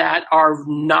countries that are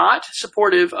not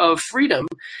supportive of freedom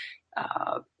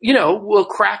will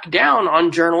crack down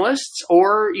on journalists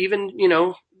or even,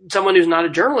 someone who's not a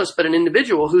journalist, but an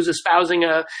individual who's espousing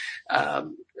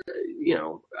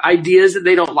ideas that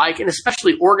they don't like, and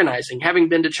especially organizing. Having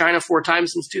been to China 4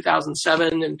 times since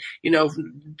 2007 and,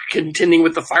 contending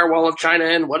with the firewall of China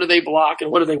and what do they block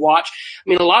and what do they watch? I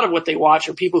mean, a lot of what they watch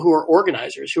are people who are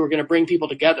organizers who are going to bring people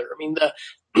together. I mean,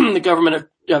 the government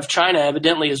of China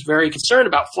evidently is very concerned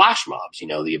about flash mobs,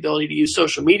 the ability to use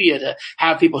social media to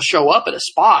have people show up at a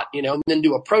spot, and then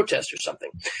do a protest or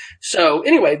something. So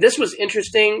anyway, this was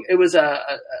interesting. It was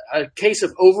a case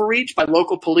of overreach by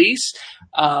local police.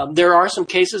 There are some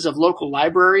cases of local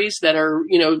libraries that are,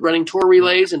 running Tor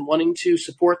relays and wanting to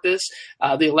support this.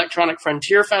 The Electronic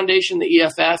Frontier Foundation, the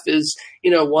EFF, is,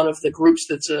 one of the groups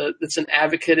that's an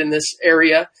advocate in this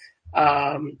area.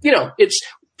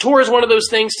 Tor is one of those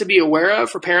things to be aware of,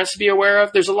 for parents to be aware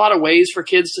of. There's a lot of ways for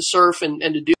kids to surf and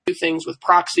to do things with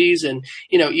proxies and,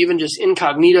 even just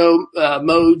incognito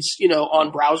modes,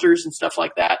 on browsers and stuff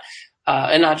like that.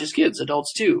 And not just kids,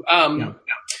 adults too.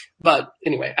 But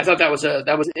anyway, I thought that was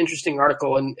an interesting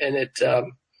article, and it,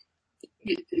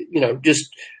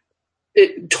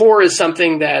 Tor is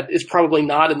something that is probably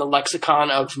not in the lexicon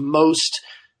of most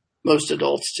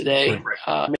adults today,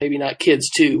 maybe not kids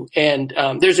too. And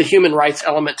there's a human rights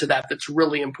element to that that's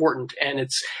really important. And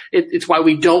it's why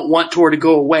we don't want Tor to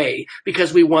go away,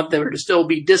 because we want there to still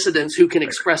be dissidents who can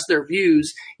express their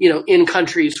views, in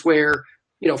countries where,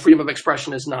 freedom of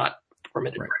expression is not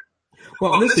permitted. Right.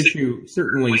 Well, this issue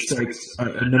certainly strikes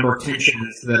a number of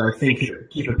tensions that I think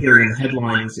keep appearing in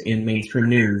headlines in mainstream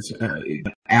news.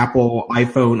 Apple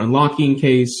iPhone unlocking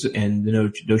case and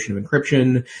the notion of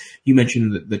encryption. You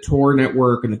mentioned the Tor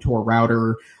network and the Tor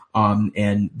router.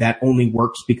 And that only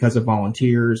works because of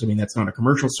volunteers. I mean, that's not a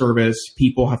commercial service.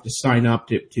 People have to sign up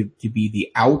to be the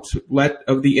outlet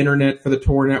of the internet for the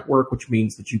Tor network, which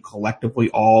means that you collectively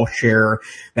all share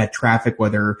that traffic,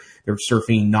 whether they're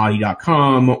surfing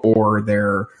naughty.com or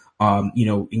they're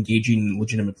engaging in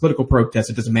legitimate political protests.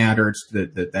 It doesn't matter. It's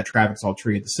that traffic's all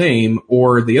treated the same.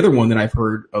 Or the other one that I've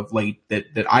heard of late that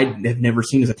I have never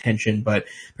seen as a tension, but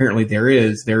apparently there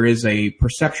is a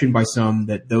perception by some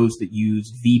that those that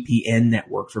use VPN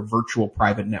networks or virtual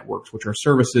private networks, which are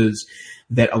services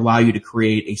that allow you to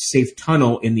create a safe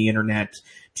tunnel in the internet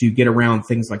to get around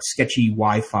things like sketchy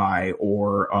Wi-Fi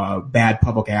or bad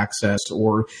public access,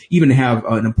 or even have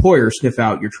an employer sniff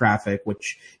out your traffic,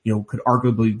 which could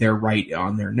arguably they're right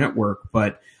on their network.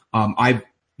 But I've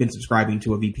been subscribing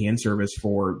to a VPN service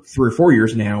for 3 or 4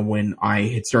 years now when I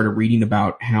had started reading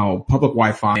about how public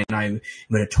Wi-Fi, and I'm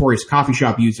a notorious coffee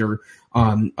shop user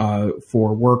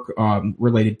for work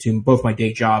related to both my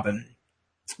day job and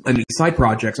side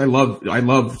projects. I love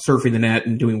surfing the net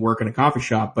and doing work in a coffee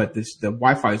shop, but the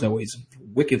Wi-Fi is always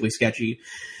wickedly sketchy.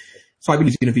 So I've been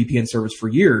using a VPN service for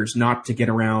years, not to get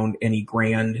around any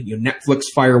grand, Netflix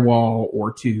firewall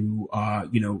or to,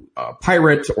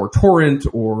 pirate or torrent,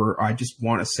 or I just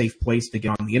want a safe place to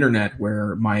get on the internet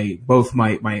where my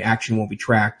action won't be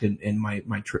tracked and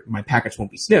my packets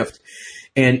won't be sniffed.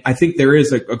 And I think there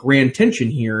is a grand tension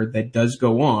here that does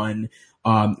go on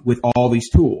with all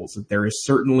these tools. There is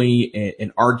certainly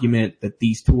an argument that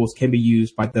these tools can be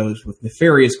used by those with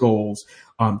nefarious goals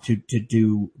to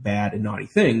do bad and naughty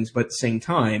things. But at the same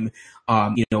time,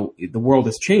 the world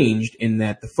has changed in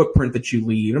that the footprint that you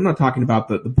leave, I'm not talking about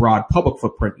the broad public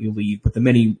footprint you leave, but the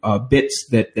many bits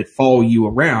that follow you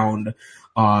around,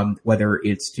 whether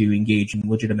it's to engage in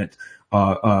legitimate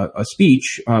a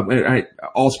speech.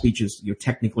 All speech is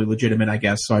technically legitimate, I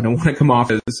guess, so I don't want to come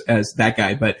off as that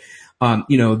guy, but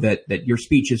that your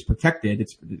speech is protected.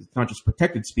 It's not just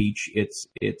protected speech. It's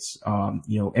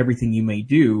everything you may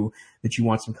do that you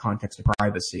want some context of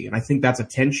privacy. And I think that's a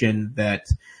tension that,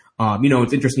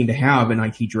 it's interesting to have an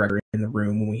IT director in the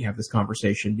room when we have this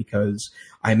conversation, because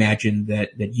I imagine that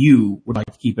you would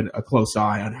like to keep a close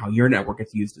eye on how your network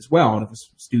gets used as well. And if a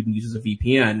student uses a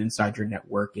VPN inside your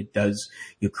network, it does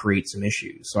create some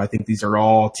issues. So I think these are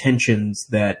all tensions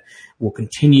that will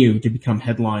continue to become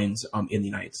headlines in the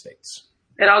United States.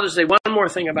 And I'll just say one more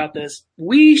thing about this.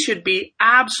 We should be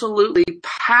absolutely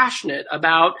passionate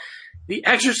about the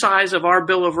exercise of our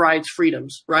Bill of Rights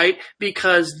freedoms, right?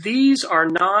 Because these are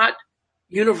not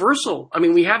universal. I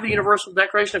mean, we have the Universal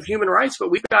Declaration of Human Rights,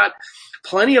 but we've got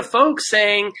plenty of folks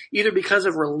saying, either because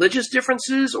of religious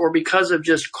differences or because of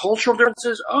just cultural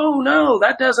differences, oh no,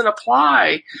 that doesn't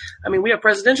apply. I mean, we have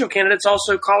presidential candidates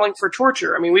also calling for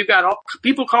torture. I mean, we've got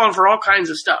people calling for all kinds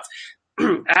of stuff.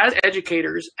 As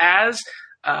educators, as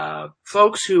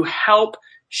folks who help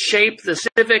shape the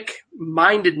civic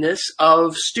mindedness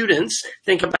of students,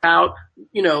 think about,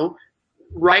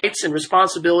 rights and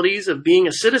responsibilities of being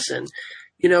a citizen.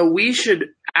 We should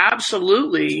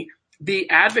absolutely be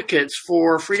advocates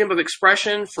for freedom of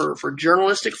expression, for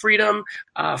journalistic freedom,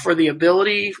 for the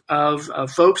ability of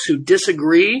folks who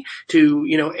disagree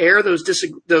to, air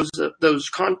those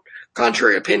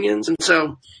contrary opinions. And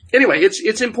so anyway,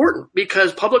 it's important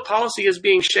because public policy is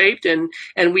being shaped, and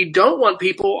we don't want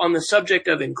people on the subject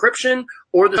of encryption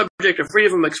or the subject of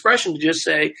freedom of expression to just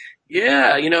say,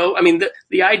 yeah,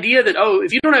 the idea that,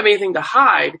 if you don't have anything to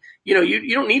hide, you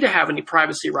don't need to have any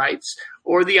privacy rights,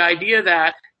 or the idea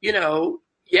that,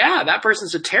 that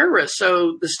person's a terrorist,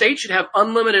 so the state should have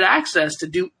unlimited access to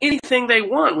do anything they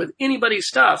want with anybody's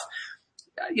stuff.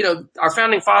 Our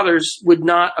founding fathers would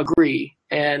not agree,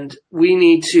 and we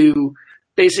need to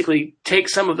basically take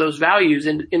some of those values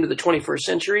into the 21st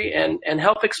century and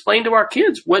help explain to our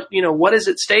kids what is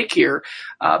at stake here,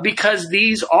 because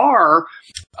these are,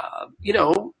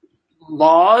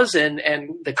 laws and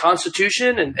the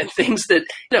Constitution and things that,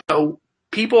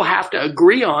 people have to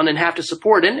agree on and have to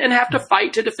support and have to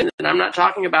fight to defend it. And I'm not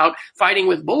talking about fighting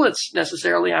with bullets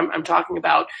necessarily. I'm talking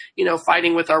about,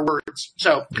 fighting with our words.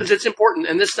 So, because it's important,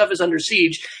 and this stuff is under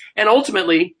siege. And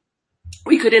ultimately,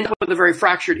 we could end up with a very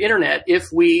fractured internet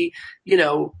if we,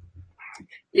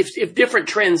 if different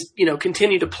trends,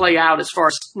 continue to play out as far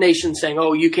as nations saying,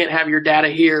 oh, you can't have your data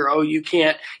here. Oh, you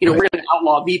can't, we're going to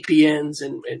outlaw VPNs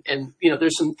and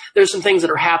there's some things that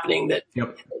are happening that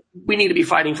we need to be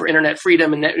fighting for internet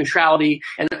freedom and net neutrality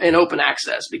and open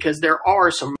access, because there are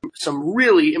some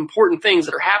really important things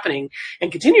that are happening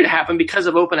and continue to happen because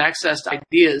of open access to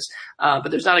ideas. But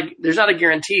there's not a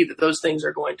guarantee that those things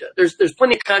are going to, there's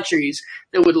plenty of countries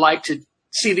that would like to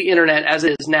see the internet as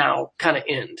it is now kind of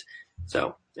end.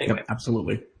 So anyway. Yep,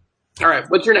 absolutely. All right.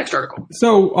 What's your next article?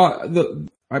 So,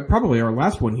 probably our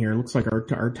last one here. It looks like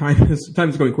our time is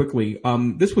going quickly.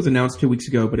 This was announced 2 weeks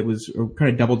ago, but it was kind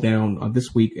of doubled down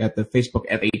this week at the Facebook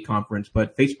F8 conference.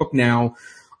 But Facebook now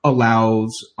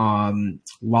allows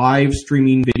live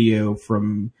streaming video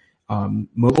from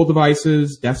mobile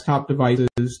devices, desktop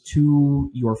devices to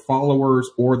your followers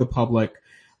or the public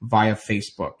via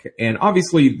Facebook. And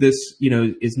obviously this,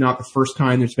 is not the first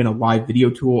time there's been a live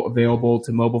video tool available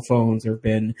to mobile phones. There have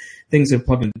been things that have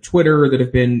plugged into Twitter that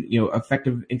have been,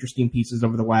 effective, interesting pieces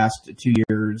over the last 2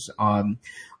 years.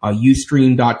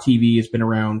 Ustream.tv has been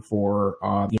around for,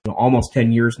 almost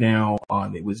 10 years now.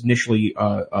 It was initially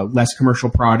a less commercial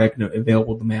product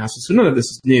available to the masses. So none of this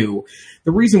is new.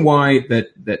 The reason why that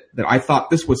I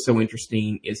thought this was so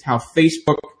interesting is how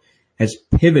Facebook has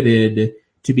pivoted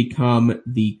to become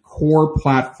the core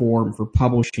platform for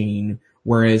publishing,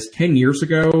 whereas 10 years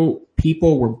ago,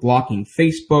 people were blocking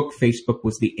Facebook. Facebook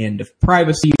was the end of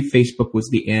privacy. Facebook was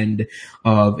the end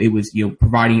of,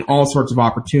 providing all sorts of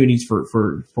opportunities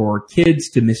for kids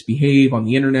to misbehave on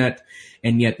the internet.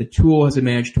 And yet the tool has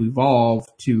managed to evolve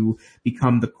to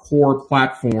become the core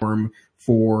platform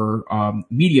for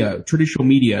media, traditional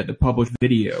media, to publish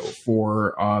video,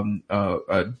 for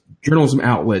journalism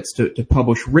outlets to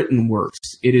publish written works.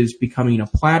 It is becoming a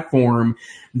platform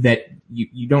that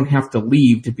you don't have to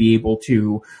leave to be able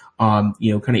to kind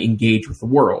of engage with the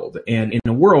world. And in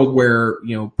a world where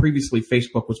previously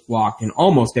Facebook was blocked in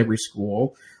almost every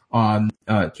school,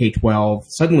 K-12,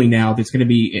 suddenly now there's going to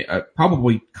be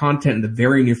probably content in the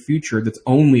very near future that's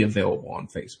only available on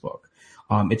Facebook.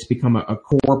 It's become a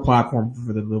core platform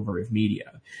for the delivery of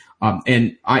media.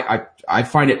 And I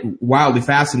find it wildly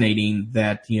fascinating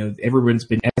that, everyone's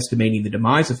been estimating the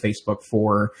demise of Facebook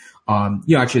for,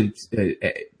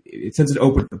 since it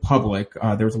opened to the public,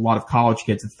 there was a lot of college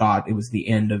kids that thought it was the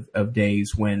end of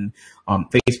days when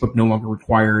Facebook no longer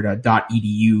required a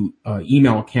 .edu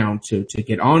email account to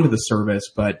get onto the service.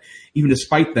 But even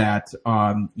despite that,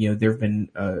 there have been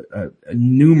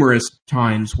numerous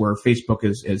times where Facebook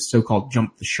has so-called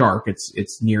jumped the shark.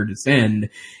 It's neared its end,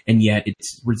 and yet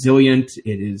it's resilient.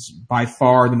 It is by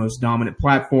far the most dominant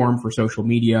platform for social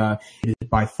media. It is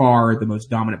by far the most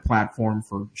dominant platform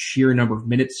for sheer number of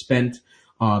minutes spent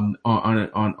on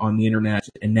the internet,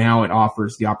 and now it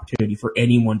offers the opportunity for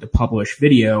anyone to publish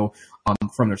video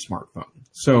from their smartphone.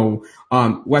 So,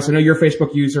 Wes, I know you're a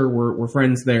Facebook user. We're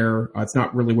friends there. It's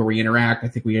not really where we interact. I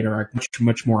think we interact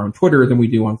much more on Twitter than we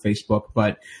do on Facebook.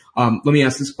 But let me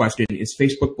ask this question: is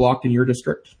Facebook blocked in your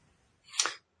district?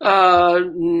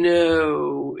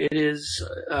 No, it is,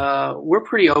 we're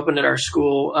pretty open at our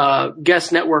school.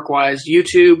 Guest network wise,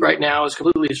 YouTube right now is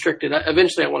completely restricted.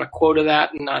 Eventually I want to quota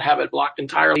that and not have it blocked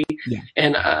entirely. Yeah.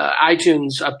 And,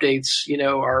 iTunes updates,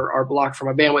 are blocked from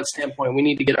a bandwidth standpoint. We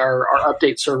need to get our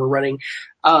update server running.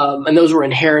 And those were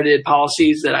inherited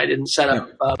policies that I didn't set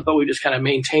up, but we just kind of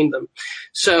maintained them.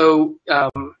 So,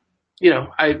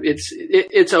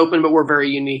 it's open, but we're very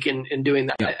unique in doing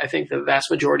that. Yeah. I think the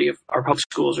vast majority of our public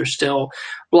schools are still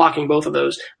blocking both of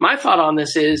those. My thought on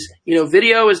this is,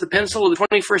 video is the pencil of the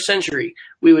 21st century.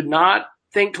 We would not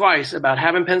think twice about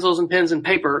having pencils and pens and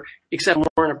paper, except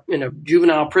we're in a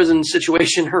juvenile prison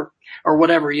situation or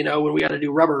whatever, when we got to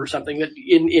do rubber or something. That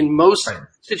in most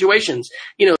situations,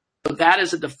 that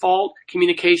is a default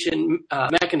communication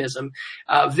mechanism.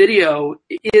 Video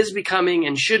is becoming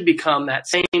and should become that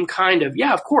same kind of,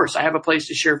 of course, I have a place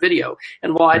to share video.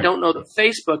 And while I don't know that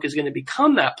Facebook is going to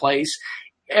become that place,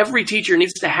 every teacher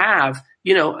needs to have, a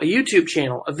YouTube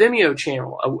channel, a Vimeo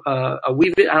channel, a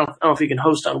WeVideo. I don't know if you can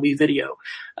host on WeVideo.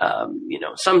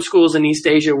 Some schools in East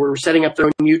Asia were setting up their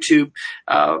own YouTube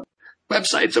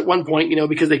websites at one point,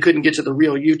 because they couldn't get to the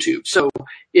real YouTube. So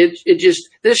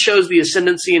this shows the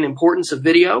ascendancy and importance of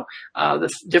video, the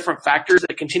different factors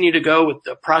that continue to go with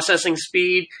the processing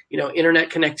speed,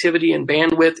 internet connectivity and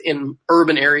bandwidth in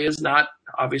urban areas, not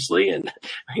obviously in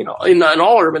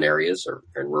all urban areas or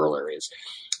in rural areas.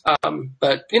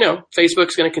 But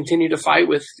Facebook's going to continue to fight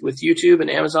with YouTube and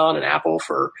Amazon and Apple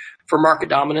for market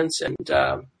dominance. And,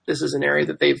 this is an area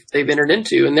that they've entered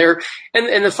into, and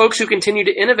and the folks who continue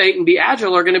to innovate and be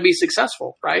agile are going to be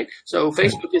successful, right? So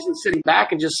Facebook isn't sitting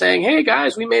back and just saying, "Hey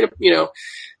guys,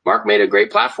 Mark made a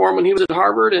great platform when he was at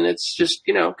Harvard, and it's just,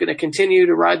 going to continue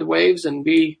to ride the waves and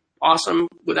be awesome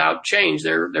without change."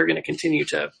 They're going to continue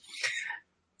to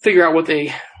figure out what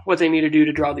they what they need to do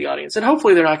to draw the audience. And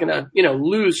hopefully they're not going to,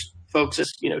 lose folks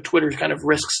as, Twitter's kind of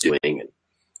risks doing.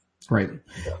 Right.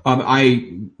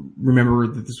 I remember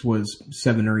that this was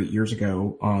 7 or 8 years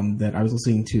ago, that I was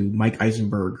listening to Mike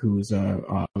Eisenberg, who is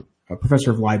a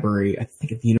professor of library, I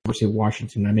think at the University of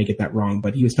Washington. I may get that wrong,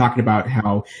 but he was talking about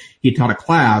how he had taught a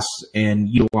class and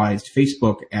utilized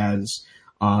Facebook as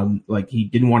he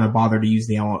didn't want to bother to use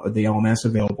the LMS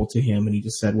available to him. And he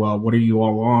just said, well, what are you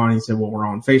all on? He said, well, we're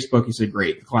on Facebook. He said,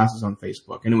 great. The class is on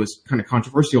Facebook. And it was kind of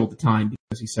controversial at the time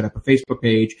because he set up a Facebook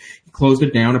page. He closed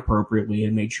it down appropriately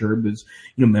and made sure it was,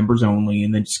 members only,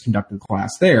 and then just conducted the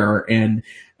class there. And,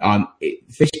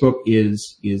 Facebook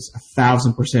is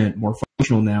 1,000% more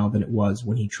functional now than it was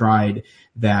when he tried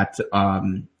that,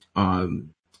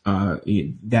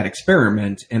 that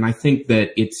experiment. And I think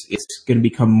that it's going to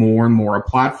become more and more a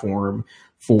platform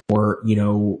for,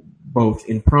 both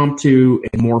impromptu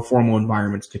and more formal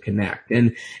environments to connect.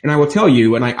 And I will tell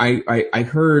you, and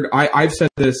I've said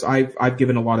this, I've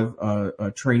given a lot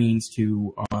of, trainings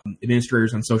to,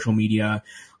 administrators on social media,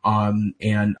 and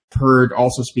I've heard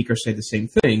also speakers say the same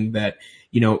thing, that,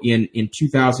 in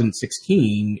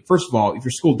 2016, first of all, if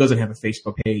your school doesn't have a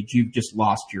Facebook page, you've just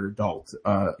lost your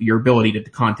your ability to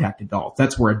contact adults.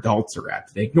 That's where adults are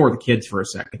at. They ignore the kids for a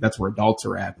second. That's where adults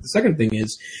are at. But the second thing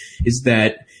is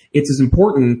that it's as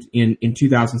important in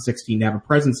 2016 to have a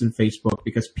presence in Facebook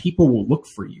because people will look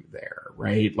for you there,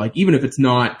 right? Like, even if it's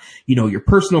not, your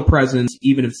personal presence,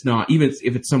 even if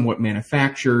it's somewhat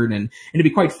manufactured. And to be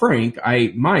quite frank,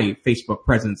 my Facebook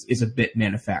presence is a bit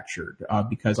manufactured,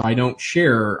 because I don't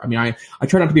share. I mean, I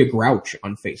try not to be a grouch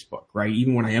on Facebook, right?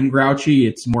 Even when I am grouchy,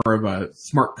 it's more of a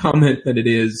smart comment than it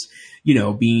is,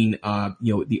 being,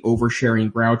 the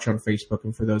oversharing grouch on Facebook.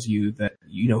 And for those of you that,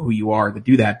 who you are that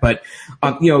do that. But,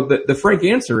 the frank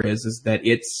answer is that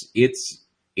it's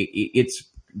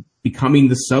becoming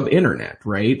the sub-internet,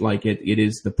 right? Like it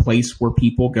is the place where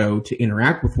people go to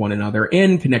interact with one another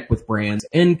and connect with brands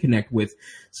and connect with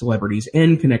celebrities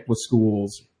and connect with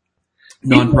schools,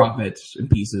 nonprofits and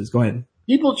pieces. Go ahead.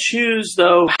 People choose,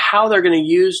 though, how they're going to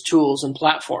use tools and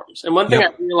platforms. And one thing I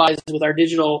realized with our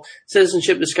digital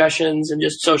citizenship discussions and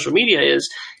just social media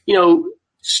is,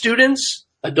 students,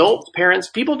 adults, parents,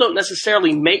 people don't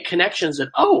necessarily make connections that,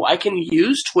 I can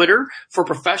use Twitter for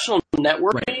professional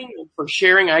networking, for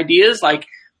sharing ideas. Like,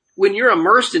 when you're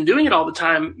immersed in doing it all the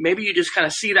time, maybe you just kind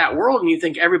of see that world and you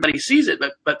think everybody sees it,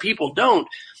 but people don't.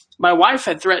 My wife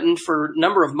had threatened for a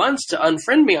number of months to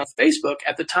unfriend me on Facebook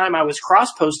at the time I was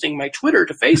cross-posting my Twitter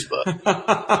to Facebook.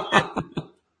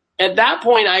 At that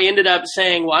point, I ended up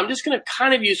saying, well, I'm just going to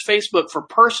kind of use Facebook for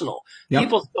personal. Yep.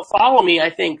 People still follow me,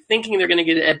 I think, thinking they're going to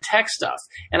get ed tech stuff.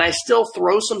 And I still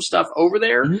throw some stuff over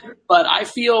there, but I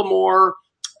feel more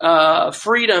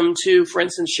freedom to, for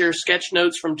instance, share sketch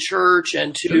notes from church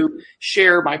and to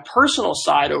share my personal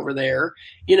side over there,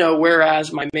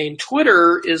 whereas my main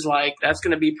Twitter is like, that's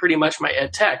going to be pretty much my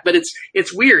ed tech. But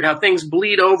it's weird how things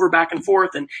bleed over back and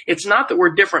forth. And it's not that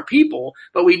we're different people,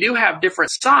 but we do have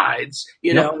different sides, we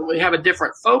have a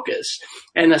different focus.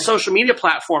 And a social media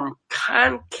platform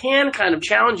can kind of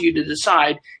challenge you to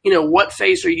decide, what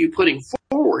face are you putting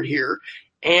forward here?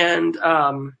 And,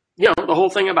 the whole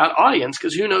thing about audience,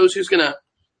 because who knows who's gonna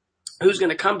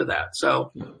come to that.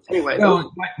 So anyway,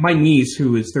 my niece,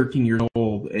 who is 13 years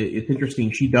old, it's interesting.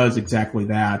 She does exactly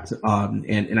that,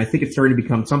 and I think it's starting to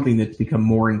become something that's become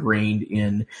more ingrained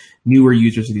in newer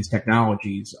users of these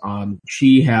technologies.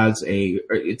 She has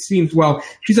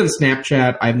she's on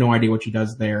Snapchat. I have no idea what she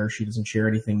does there. She doesn't share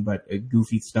anything but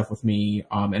goofy stuff with me.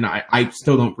 And I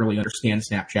still don't really understand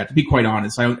Snapchat, to be quite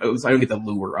honest. I don't get the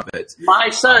lure of it. My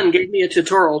son gave me a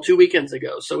tutorial 2 weekends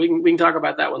ago, so we can talk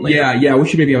about that one later. Yeah, we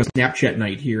should maybe have a Snapchat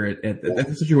night here at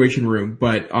the Situation Room.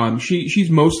 But she's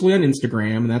mostly on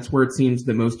Instagram, and that's where it seems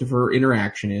that most of her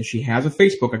interaction is. She has a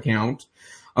Facebook account,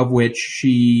 of which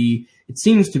it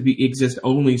seems to exist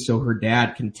only so her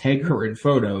dad can tag her in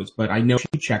photos, but I know she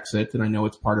checks it and I know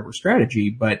it's part of her strategy,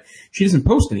 but she doesn't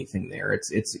post anything there.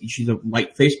 She's a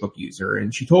light Facebook user,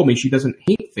 and she told me she doesn't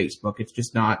hate Facebook. It's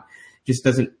just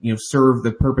doesn't, serve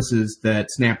the purposes that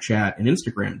Snapchat and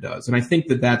Instagram does. And I think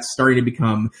that that's starting to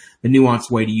become the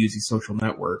nuanced way to use these social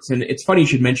networks. And it's funny you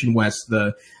should mention, Wes,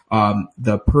 the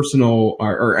personal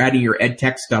or adding your ed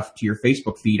tech stuff to your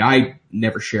Facebook feed. I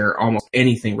never share almost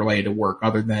anything related to work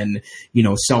other than,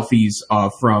 selfies,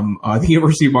 from, the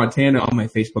University of Montana on my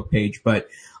Facebook page. But,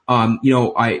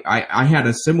 I had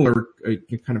a similar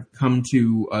kind of come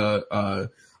to,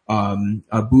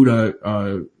 a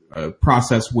Buddha,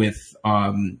 process with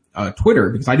Twitter,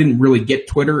 because I didn't really get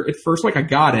Twitter at first. Like, I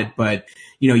got it, but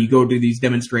you go to these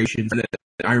demonstrations and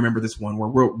I remember this one where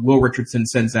Will Richardson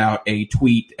sends out a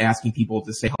tweet asking people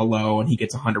to say hello, and he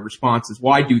gets 100 responses.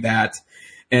 Well, I do that,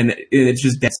 and it's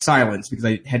just dead silence because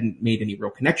I hadn't made any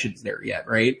real connections there yet,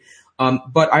 right?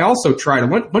 But I also tried a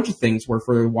bunch of things where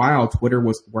for a while Twitter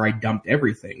was where I dumped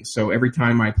everything. So every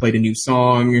time I played a new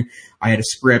song, I had a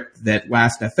script that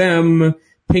Last FM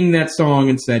pinged that song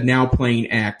and said, now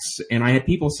playing X. And I had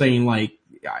people saying like,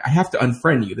 I have to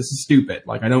unfriend you. This is stupid.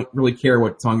 Like, I don't really care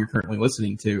what song you're currently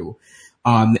listening to.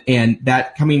 And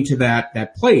that coming to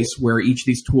that place where each of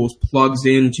these tools plugs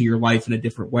into your life in a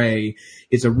different way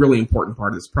is a really important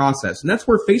part of this process. And that's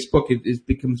where Facebook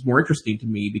becomes more interesting to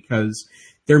me, because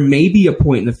there may be a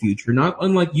point in the future, not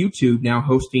unlike YouTube now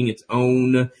hosting its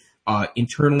own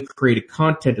internally created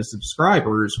content to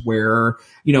subscribers where,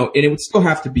 and it would still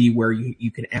have to be where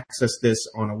you can access this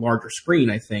on a larger screen,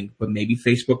 I think, but maybe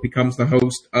Facebook becomes the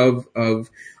host of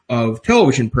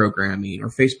television programming, or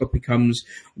Facebook becomes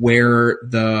where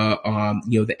the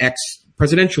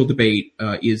presidential debate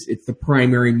it's the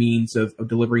primary means of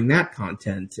delivering that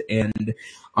content. And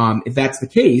if that's the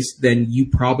case, then you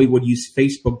probably would use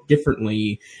Facebook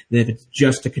differently than if it's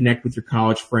just to connect with your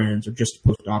college friends or just to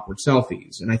post awkward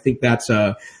selfies. And I think that's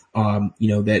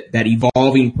that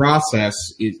evolving process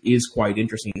is quite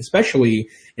interesting, especially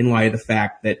in light of the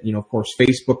fact that, of course,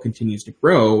 Facebook continues to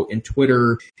grow and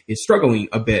Twitter is struggling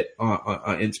a bit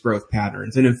in its growth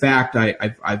patterns. And in fact,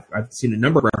 I've seen a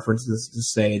number of references to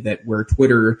say that where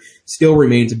Twitter still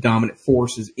remains a dominant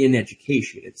force is in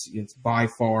education. It's by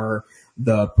far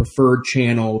the preferred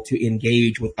channel to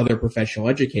engage with other professional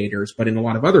educators, but in a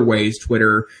lot of other ways,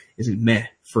 Twitter is meh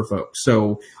for folks.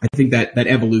 So I think that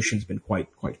evolution's been quite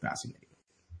fascinating.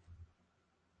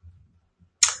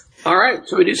 All right,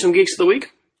 so we do some Geeks of the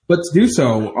Week. Let's do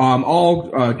so.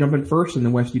 I'll jump in first, and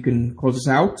then Wes, you can close us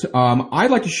out.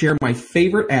 I'd like to share my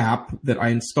favorite app that I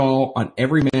install on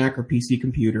every Mac or PC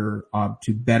computer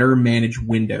to better manage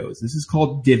Windows. This is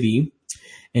called Divi.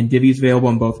 And Divi is available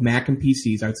on both Mac and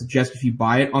PCs. I would suggest if you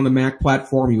buy it on the Mac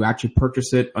platform, you actually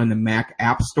purchase it on the Mac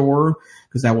App Store,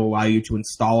 because that will allow you to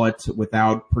install it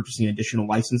without purchasing additional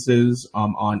licenses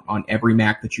on every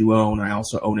Mac that you own. I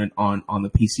also own it on the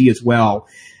PC as well.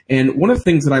 And one of the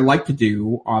things that I like to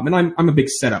do, and I'm a big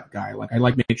setup guy. Like, I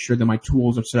like to make sure that my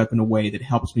tools are set up in a way that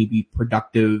helps me be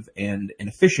productive and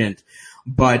efficient.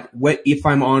 But if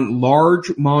I'm on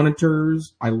large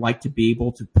monitors, I like to be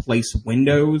able to place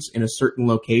windows in a certain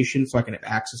location so I can have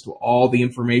access to all the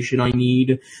information I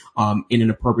need in an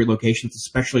appropriate location. It's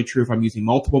especially true if I'm using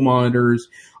multiple monitors.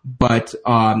 But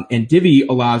and Divi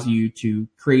allows you to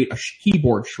create a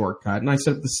keyboard shortcut, and I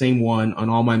set up the same one on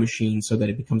all my machines so that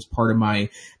it becomes part of my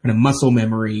kind of muscle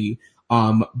memory.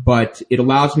 But it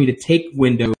allows me to take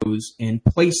windows and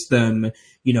place them,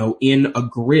 in a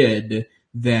grid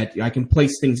that I can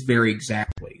place things very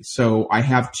exactly. So I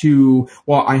have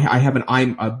I have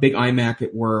a big iMac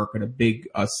at work and a big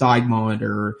side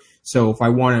monitor. So if I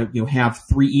want to, have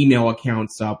 3 email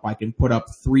accounts up, I can put up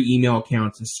 3 email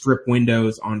accounts and strip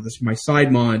windows onto my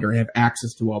side monitor and have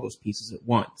access to all those pieces at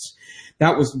once.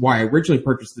 That was why I originally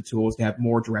purchased the tools, to have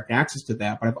more direct access to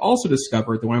that. But I've also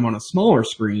discovered that when I'm on a smaller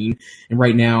screen, and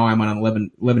right now I'm on an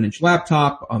 11-inch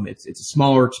laptop, it's a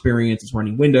smaller experience. It's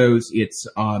running Windows. It's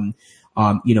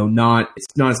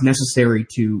it's not as necessary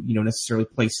to, necessarily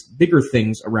place bigger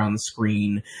things around the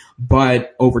screen.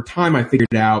 But over time, I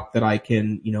figured out that I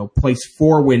can, place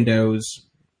 4 windows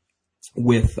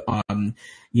with, 4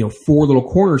 little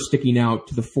corners sticking out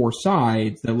to the 4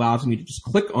 sides that allows me to just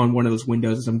click on one of those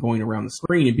windows as I'm going around the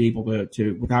screen and be able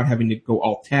to without having to go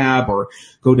Alt Tab or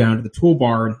go down to the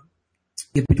toolbar,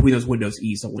 get between those windows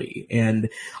easily. And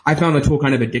I found the tool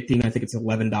kind of addicting. I think it's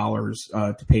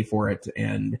 $11 to pay for it.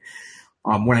 And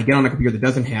when I get on a computer that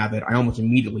doesn't have it, I almost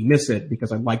immediately miss it,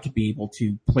 because I like to be able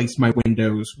to place my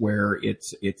windows where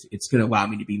it's going to allow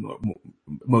me to be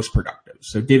most productive.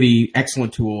 So Divi,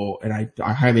 excellent tool, and I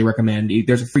highly recommend.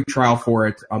 There's a free trial for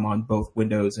it on both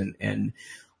Windows and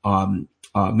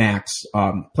Macs.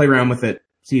 Play around with it,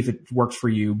 see if it works for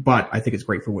you. But I think it's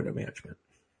great for window management.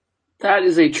 That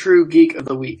is a true Geek of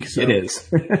the Week. So, it is.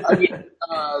 Again,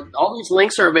 all these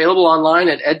links are available online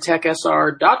at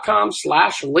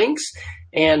edtechsr.com/links.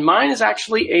 And mine is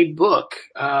actually a book.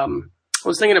 I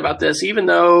was thinking about this, even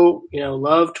though,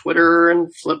 love Twitter and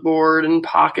Flipboard and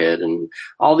Pocket and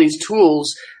all these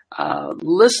tools,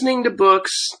 listening to books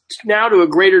now to a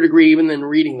greater degree even than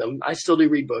reading them. I still do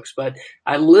read books, but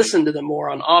I listen to them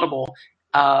more on Audible,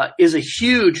 is a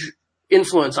huge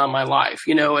influence on my life,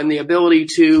 and the ability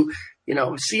to,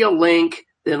 see a link,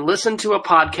 then listen to a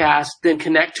podcast, then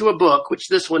connect to a book, which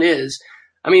this one is.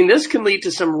 I mean, this can lead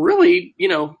to some really,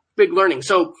 big learning.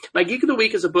 So my Geek of the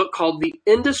Week is a book called The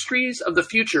Industries of the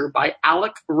Future by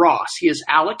Alec Ross. He is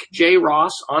Alec J.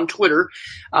 Ross on Twitter.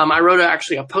 I wrote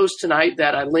actually a post tonight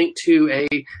that I linked to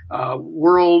a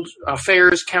World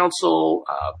Affairs Council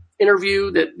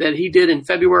interview that he did in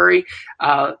February.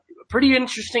 Pretty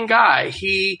interesting guy.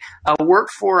 He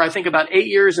worked for, I think, about 8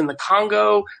 years in the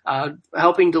Congo,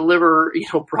 helping deliver,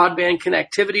 broadband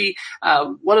connectivity.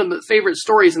 One of the favorite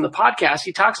stories in the podcast,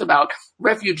 he talks about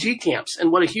refugee camps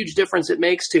and what a huge difference it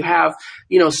makes to have,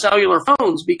 cellular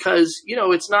phones, because,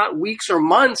 it's not weeks or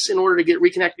months in order to get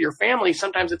reconnected to your family.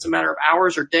 Sometimes it's a matter of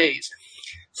hours or days.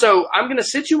 So I'm going to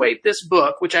situate this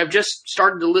book, which I've just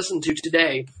started to listen to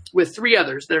today, with three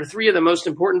others. There are three of the most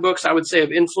important books I would say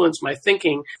have influenced my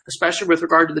thinking, especially with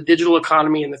regard to the digital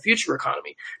economy and the future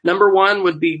economy. Number one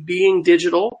would be Being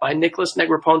Digital by Nicholas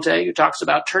Negroponte, who talks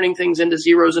about turning things into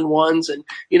zeros and ones. And,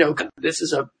 this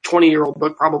is a 20-year-old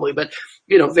book probably, but,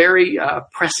 very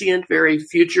prescient, very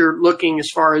future looking as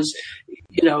far as,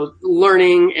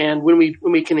 learning and when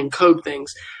we can encode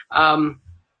things.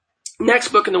 Next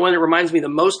book, and the one that reminds me the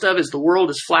most of, is The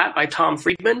World is Flat by Tom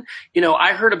Friedman.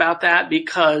 I heard about that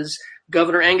because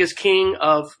Governor Angus King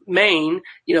of Maine,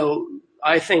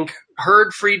 I think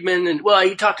heard Friedman and,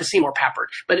 he talked to Seymour Papert.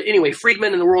 But anyway,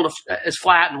 Friedman and The World is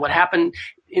Flat and what happened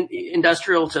in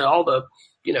industrial to all the,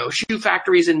 shoe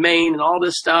factories in Maine and all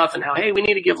this stuff, and how, hey, we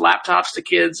need to give laptops to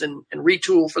kids and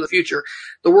retool for the future.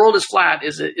 The World is Flat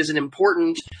is an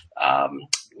important,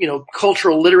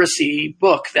 cultural literacy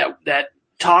book that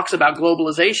talks about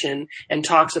globalization and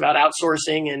talks about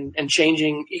outsourcing and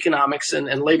changing economics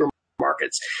and labor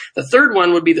markets. The third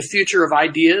one would be The Future of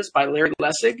Ideas by Larry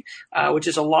Lessig, which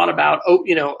is a lot about,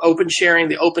 open sharing,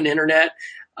 the open internet.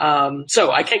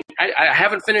 So I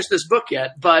haven't finished this book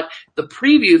yet, but the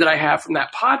preview that I have from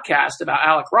that podcast about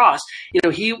Alec Ross,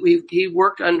 he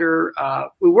worked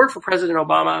we worked for President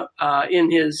Obama,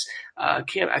 in his, I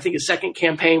think his second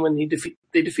campaign when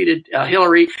they defeated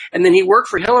Hillary. And then he worked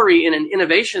for Hillary in an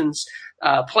innovations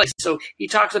place. So he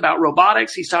talks about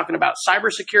robotics. He's talking about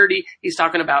cybersecurity. He's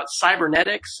talking about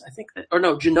cybernetics.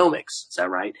 Genomics. Is that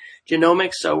right?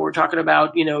 Genomics. So we're talking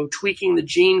about, tweaking the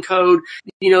gene code,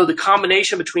 the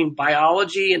combination between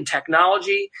biology and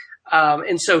technology.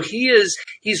 And so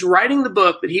he's writing the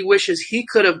book that he wishes he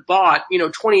could have bought,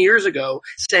 20 years ago,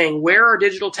 saying, where are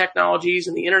digital technologies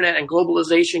and the internet and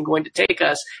globalization going to take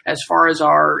us as far as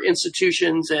our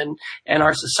institutions and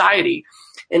our society?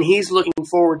 And he's looking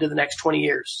forward to the next 20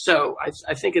 years. So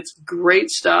I think it's great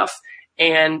stuff.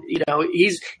 And,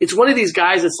 it's one of these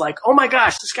guys that's like, oh my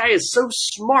gosh, this guy is so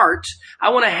smart.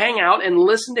 I want to hang out and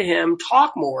listen to him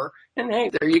talk more. And hey,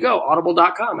 there you go.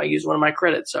 Audible.com. I use one of my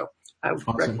credits. So I would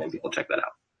recommend people check that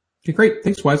out. Okay, great.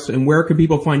 Thanks, Wes. And where can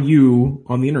people find you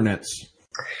on the internets?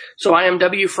 So I am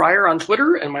W. Fryer on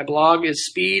Twitter, and my blog is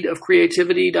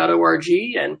speedofcreativity.org,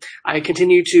 and I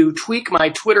continue to tweak my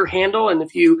Twitter handle. And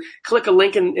if you click a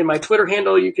link in my Twitter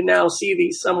handle, you can now see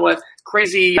the somewhat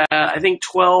crazy, I think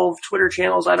 12 Twitter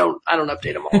channels. I don't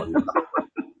update them all.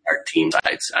 Our team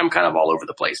sites. I'm kind of all over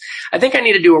the place. I think I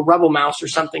need to do a Rebel Mouse or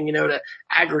something, to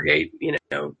aggregate,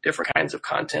 different kinds of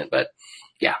content. But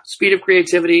yeah, Speed of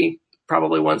Creativity.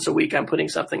 Probably once a week I'm putting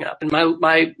something up. And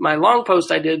my long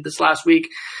post I did this last week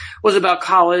was about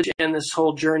college and this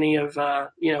whole journey of,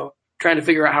 trying to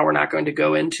figure out how we're not going to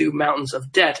go into mountains of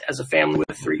debt as a family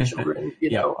with 3 children,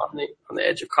 yep. on the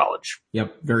edge of college.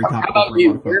 Yep. Very topical. How about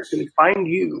you? Where can we find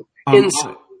you?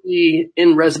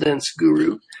 In residence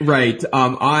guru. Right.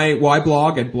 I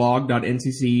blog at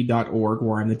blog.ncc.org,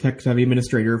 where I'm the tech savvy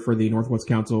administrator for the Northwest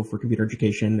Council for Computer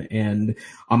Education. And,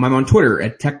 I'm on Twitter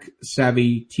at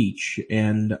TechSavvyTeach.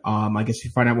 And, I guess if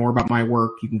you find out more about my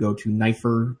work, you can go to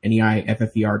Neiffer,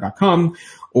 NEIFFER.com,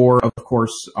 or of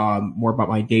course, more about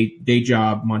my day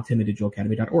job,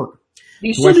 MontanaDigitalAcademy.org.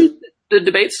 You still do the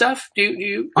debate stuff?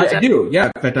 I do, yeah.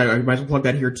 In fact, I might as well plug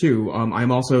that here too. I'm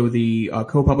also the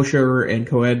co-publisher and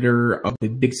co-editor of the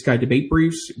Big Sky Debate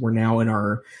Briefs. We're now in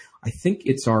I think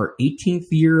it's our 18th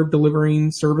year of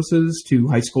delivering services to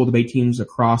high school debate teams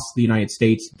across the United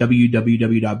States,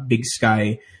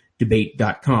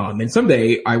 www.bigskydebate.com. And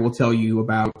someday I will tell you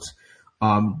about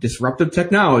disruptive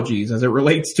technologies as it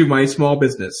relates to my small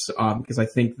business, because I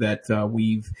think that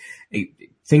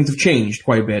things have changed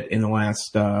quite a bit in the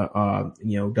last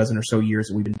dozen or so years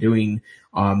that we've been doing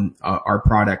our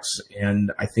products,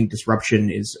 and I think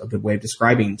disruption is a good way of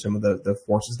describing some of the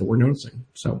forces that we're noticing.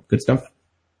 So good stuff.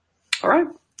 All right.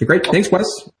 Okay, great. Thanks, Wes.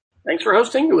 Thanks for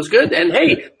hosting. It was good. And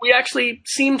hey, we actually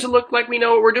seem to look like we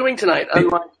know what we're doing tonight,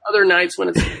 unlike other nights when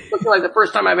it's looking like the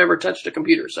first time I've ever touched a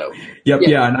computer. So Yep,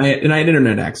 yeah. And I had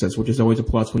internet access, which is always a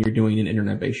plus when you're doing an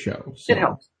internet-based show. So. It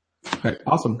helps. Okay,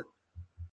 awesome.